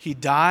 He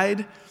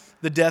died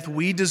the death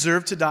we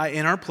deserve to die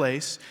in our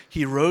place.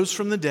 He rose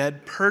from the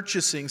dead,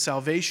 purchasing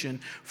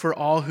salvation for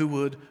all who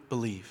would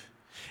believe.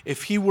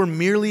 If he were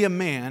merely a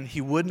man,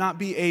 he would not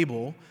be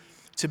able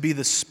to be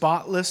the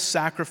spotless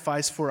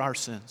sacrifice for our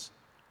sins.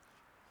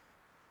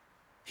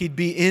 He'd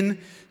be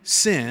in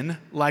sin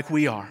like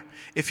we are.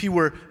 If he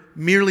were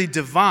merely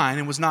divine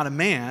and was not a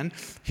man,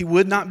 he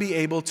would not be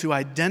able to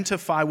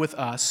identify with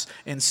us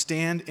and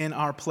stand in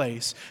our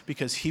place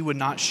because he would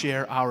not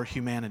share our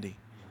humanity.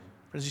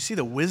 As you see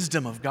the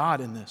wisdom of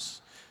God in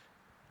this,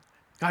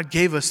 God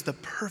gave us the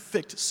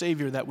perfect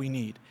Savior that we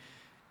need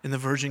in the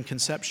virgin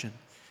conception.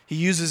 He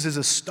uses his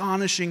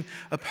astonishing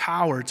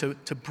power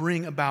to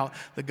bring about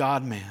the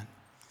God-man.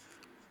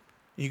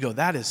 You go,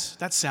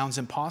 that sounds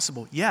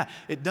impossible. Yeah,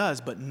 it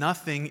does, but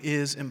nothing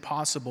is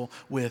impossible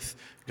with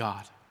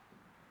God.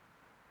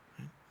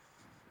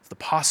 The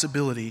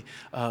possibility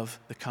of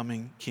the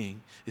coming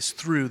King is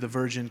through the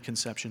virgin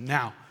conception.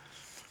 Now,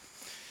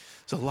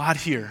 there's a lot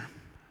here.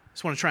 I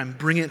just want to try and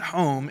bring it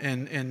home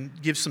and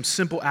give some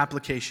simple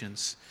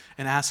applications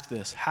and ask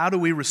this. How do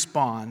we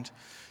respond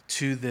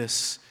to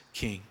this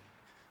King,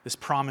 this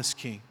promised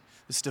King,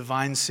 this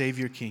divine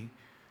Savior King?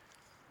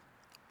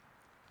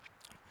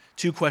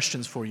 Two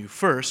questions for you.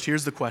 First,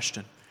 here's the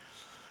question.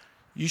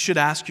 You should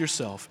ask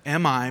yourself,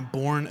 am I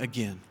born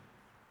again?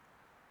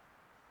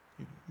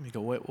 You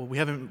go, well, we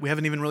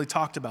haven't even really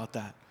talked about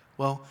that.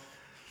 Well,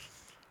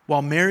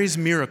 while Mary's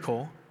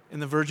miracle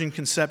in the virgin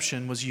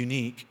conception was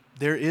unique,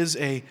 there is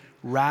a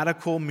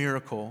radical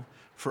miracle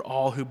for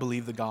all who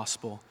believe the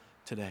gospel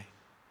today.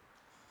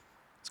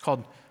 It's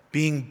called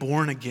being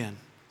born again.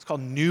 It's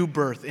called new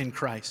birth in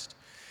Christ.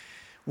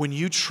 When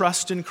you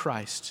trust in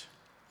Christ,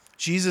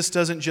 Jesus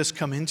doesn't just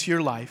come into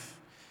your life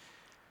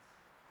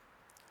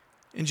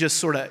and just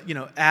sort of,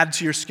 add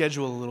to your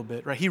schedule a little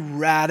bit, right? He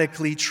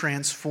radically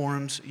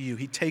transforms you.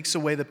 He takes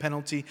away the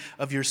penalty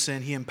of your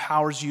sin. He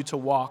empowers you to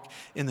walk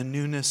in the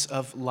newness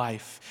of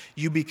life.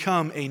 You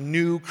become a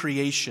new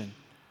creation.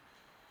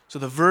 So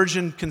the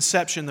virgin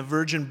conception, the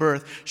virgin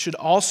birth, should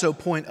also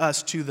point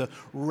us to the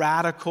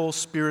radical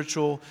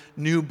spiritual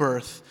new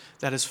birth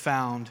that is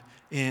found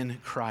in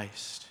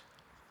Christ.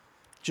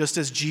 Just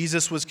as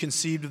Jesus was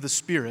conceived of the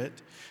Spirit,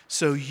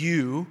 so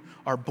you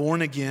are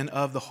born again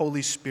of the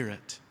Holy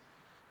Spirit.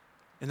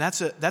 And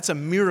that's a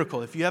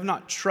miracle. If you have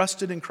not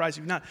trusted in Christ,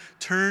 if you've not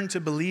turned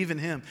to believe in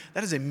him,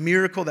 that is a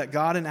miracle that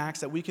God enacts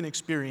that we can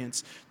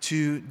experience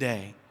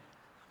today.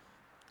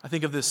 I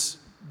think of this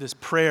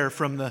prayer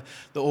from the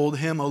old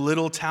hymn, O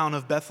little town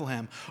of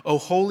Bethlehem. O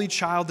holy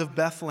child of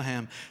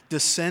Bethlehem,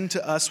 descend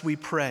to us, we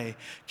pray.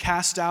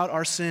 Cast out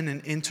our sin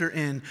and enter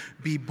in.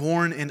 Be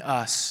born in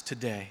us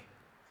today.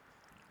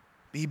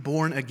 Be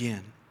born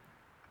again.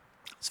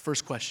 That's the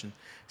first question.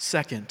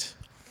 Second,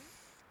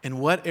 in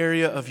what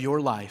area of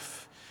your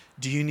life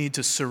do you need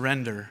to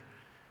surrender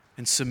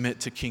and submit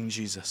to King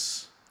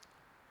Jesus?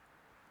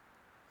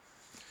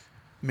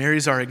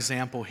 Mary's our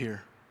example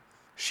here.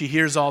 She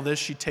hears all this.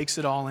 She takes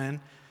it all in.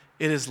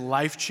 It is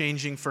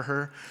life-changing for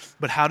her.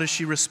 But how does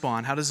she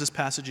respond? How does this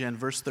passage end?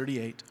 Verse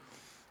 38.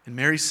 And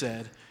Mary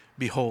said,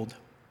 Behold,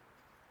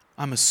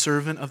 I'm a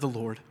servant of the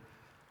Lord.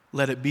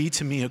 Let it be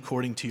to me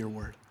according to your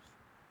word.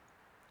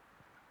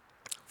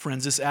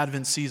 Friends, this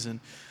Advent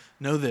season,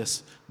 know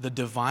this, the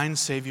divine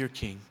Savior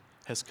King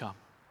has come.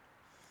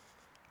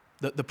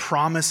 The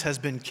promise has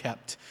been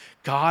kept.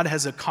 God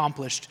has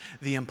accomplished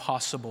the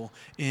impossible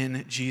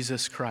in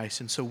Jesus Christ.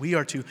 And so we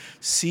are to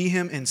see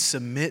him and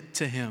submit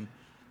to him.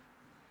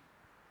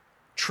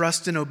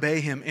 Trust and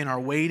obey him in our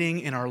waiting,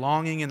 in our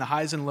longing, in the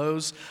highs and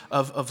lows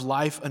of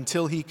life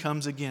until he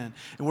comes again.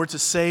 And we're to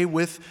say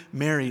with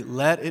Mary,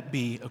 let it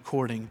be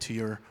according to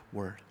your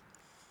word.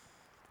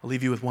 I'll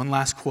leave you with one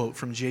last quote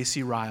from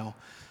J.C. Ryle.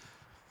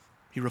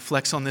 He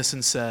reflects on this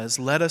and says,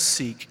 "Let us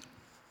seek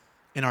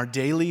in our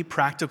daily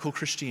practical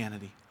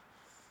Christianity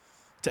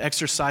to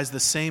exercise the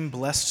same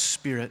blessed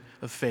spirit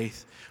of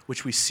faith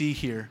which we see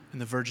here in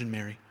the Virgin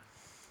Mary.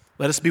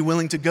 Let us be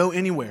willing to go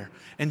anywhere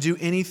and do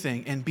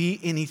anything and be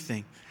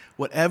anything,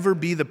 whatever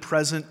be the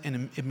present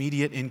and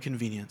immediate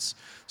inconvenience,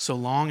 so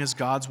long as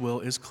God's will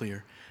is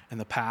clear and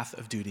the path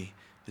of duty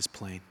is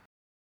plain."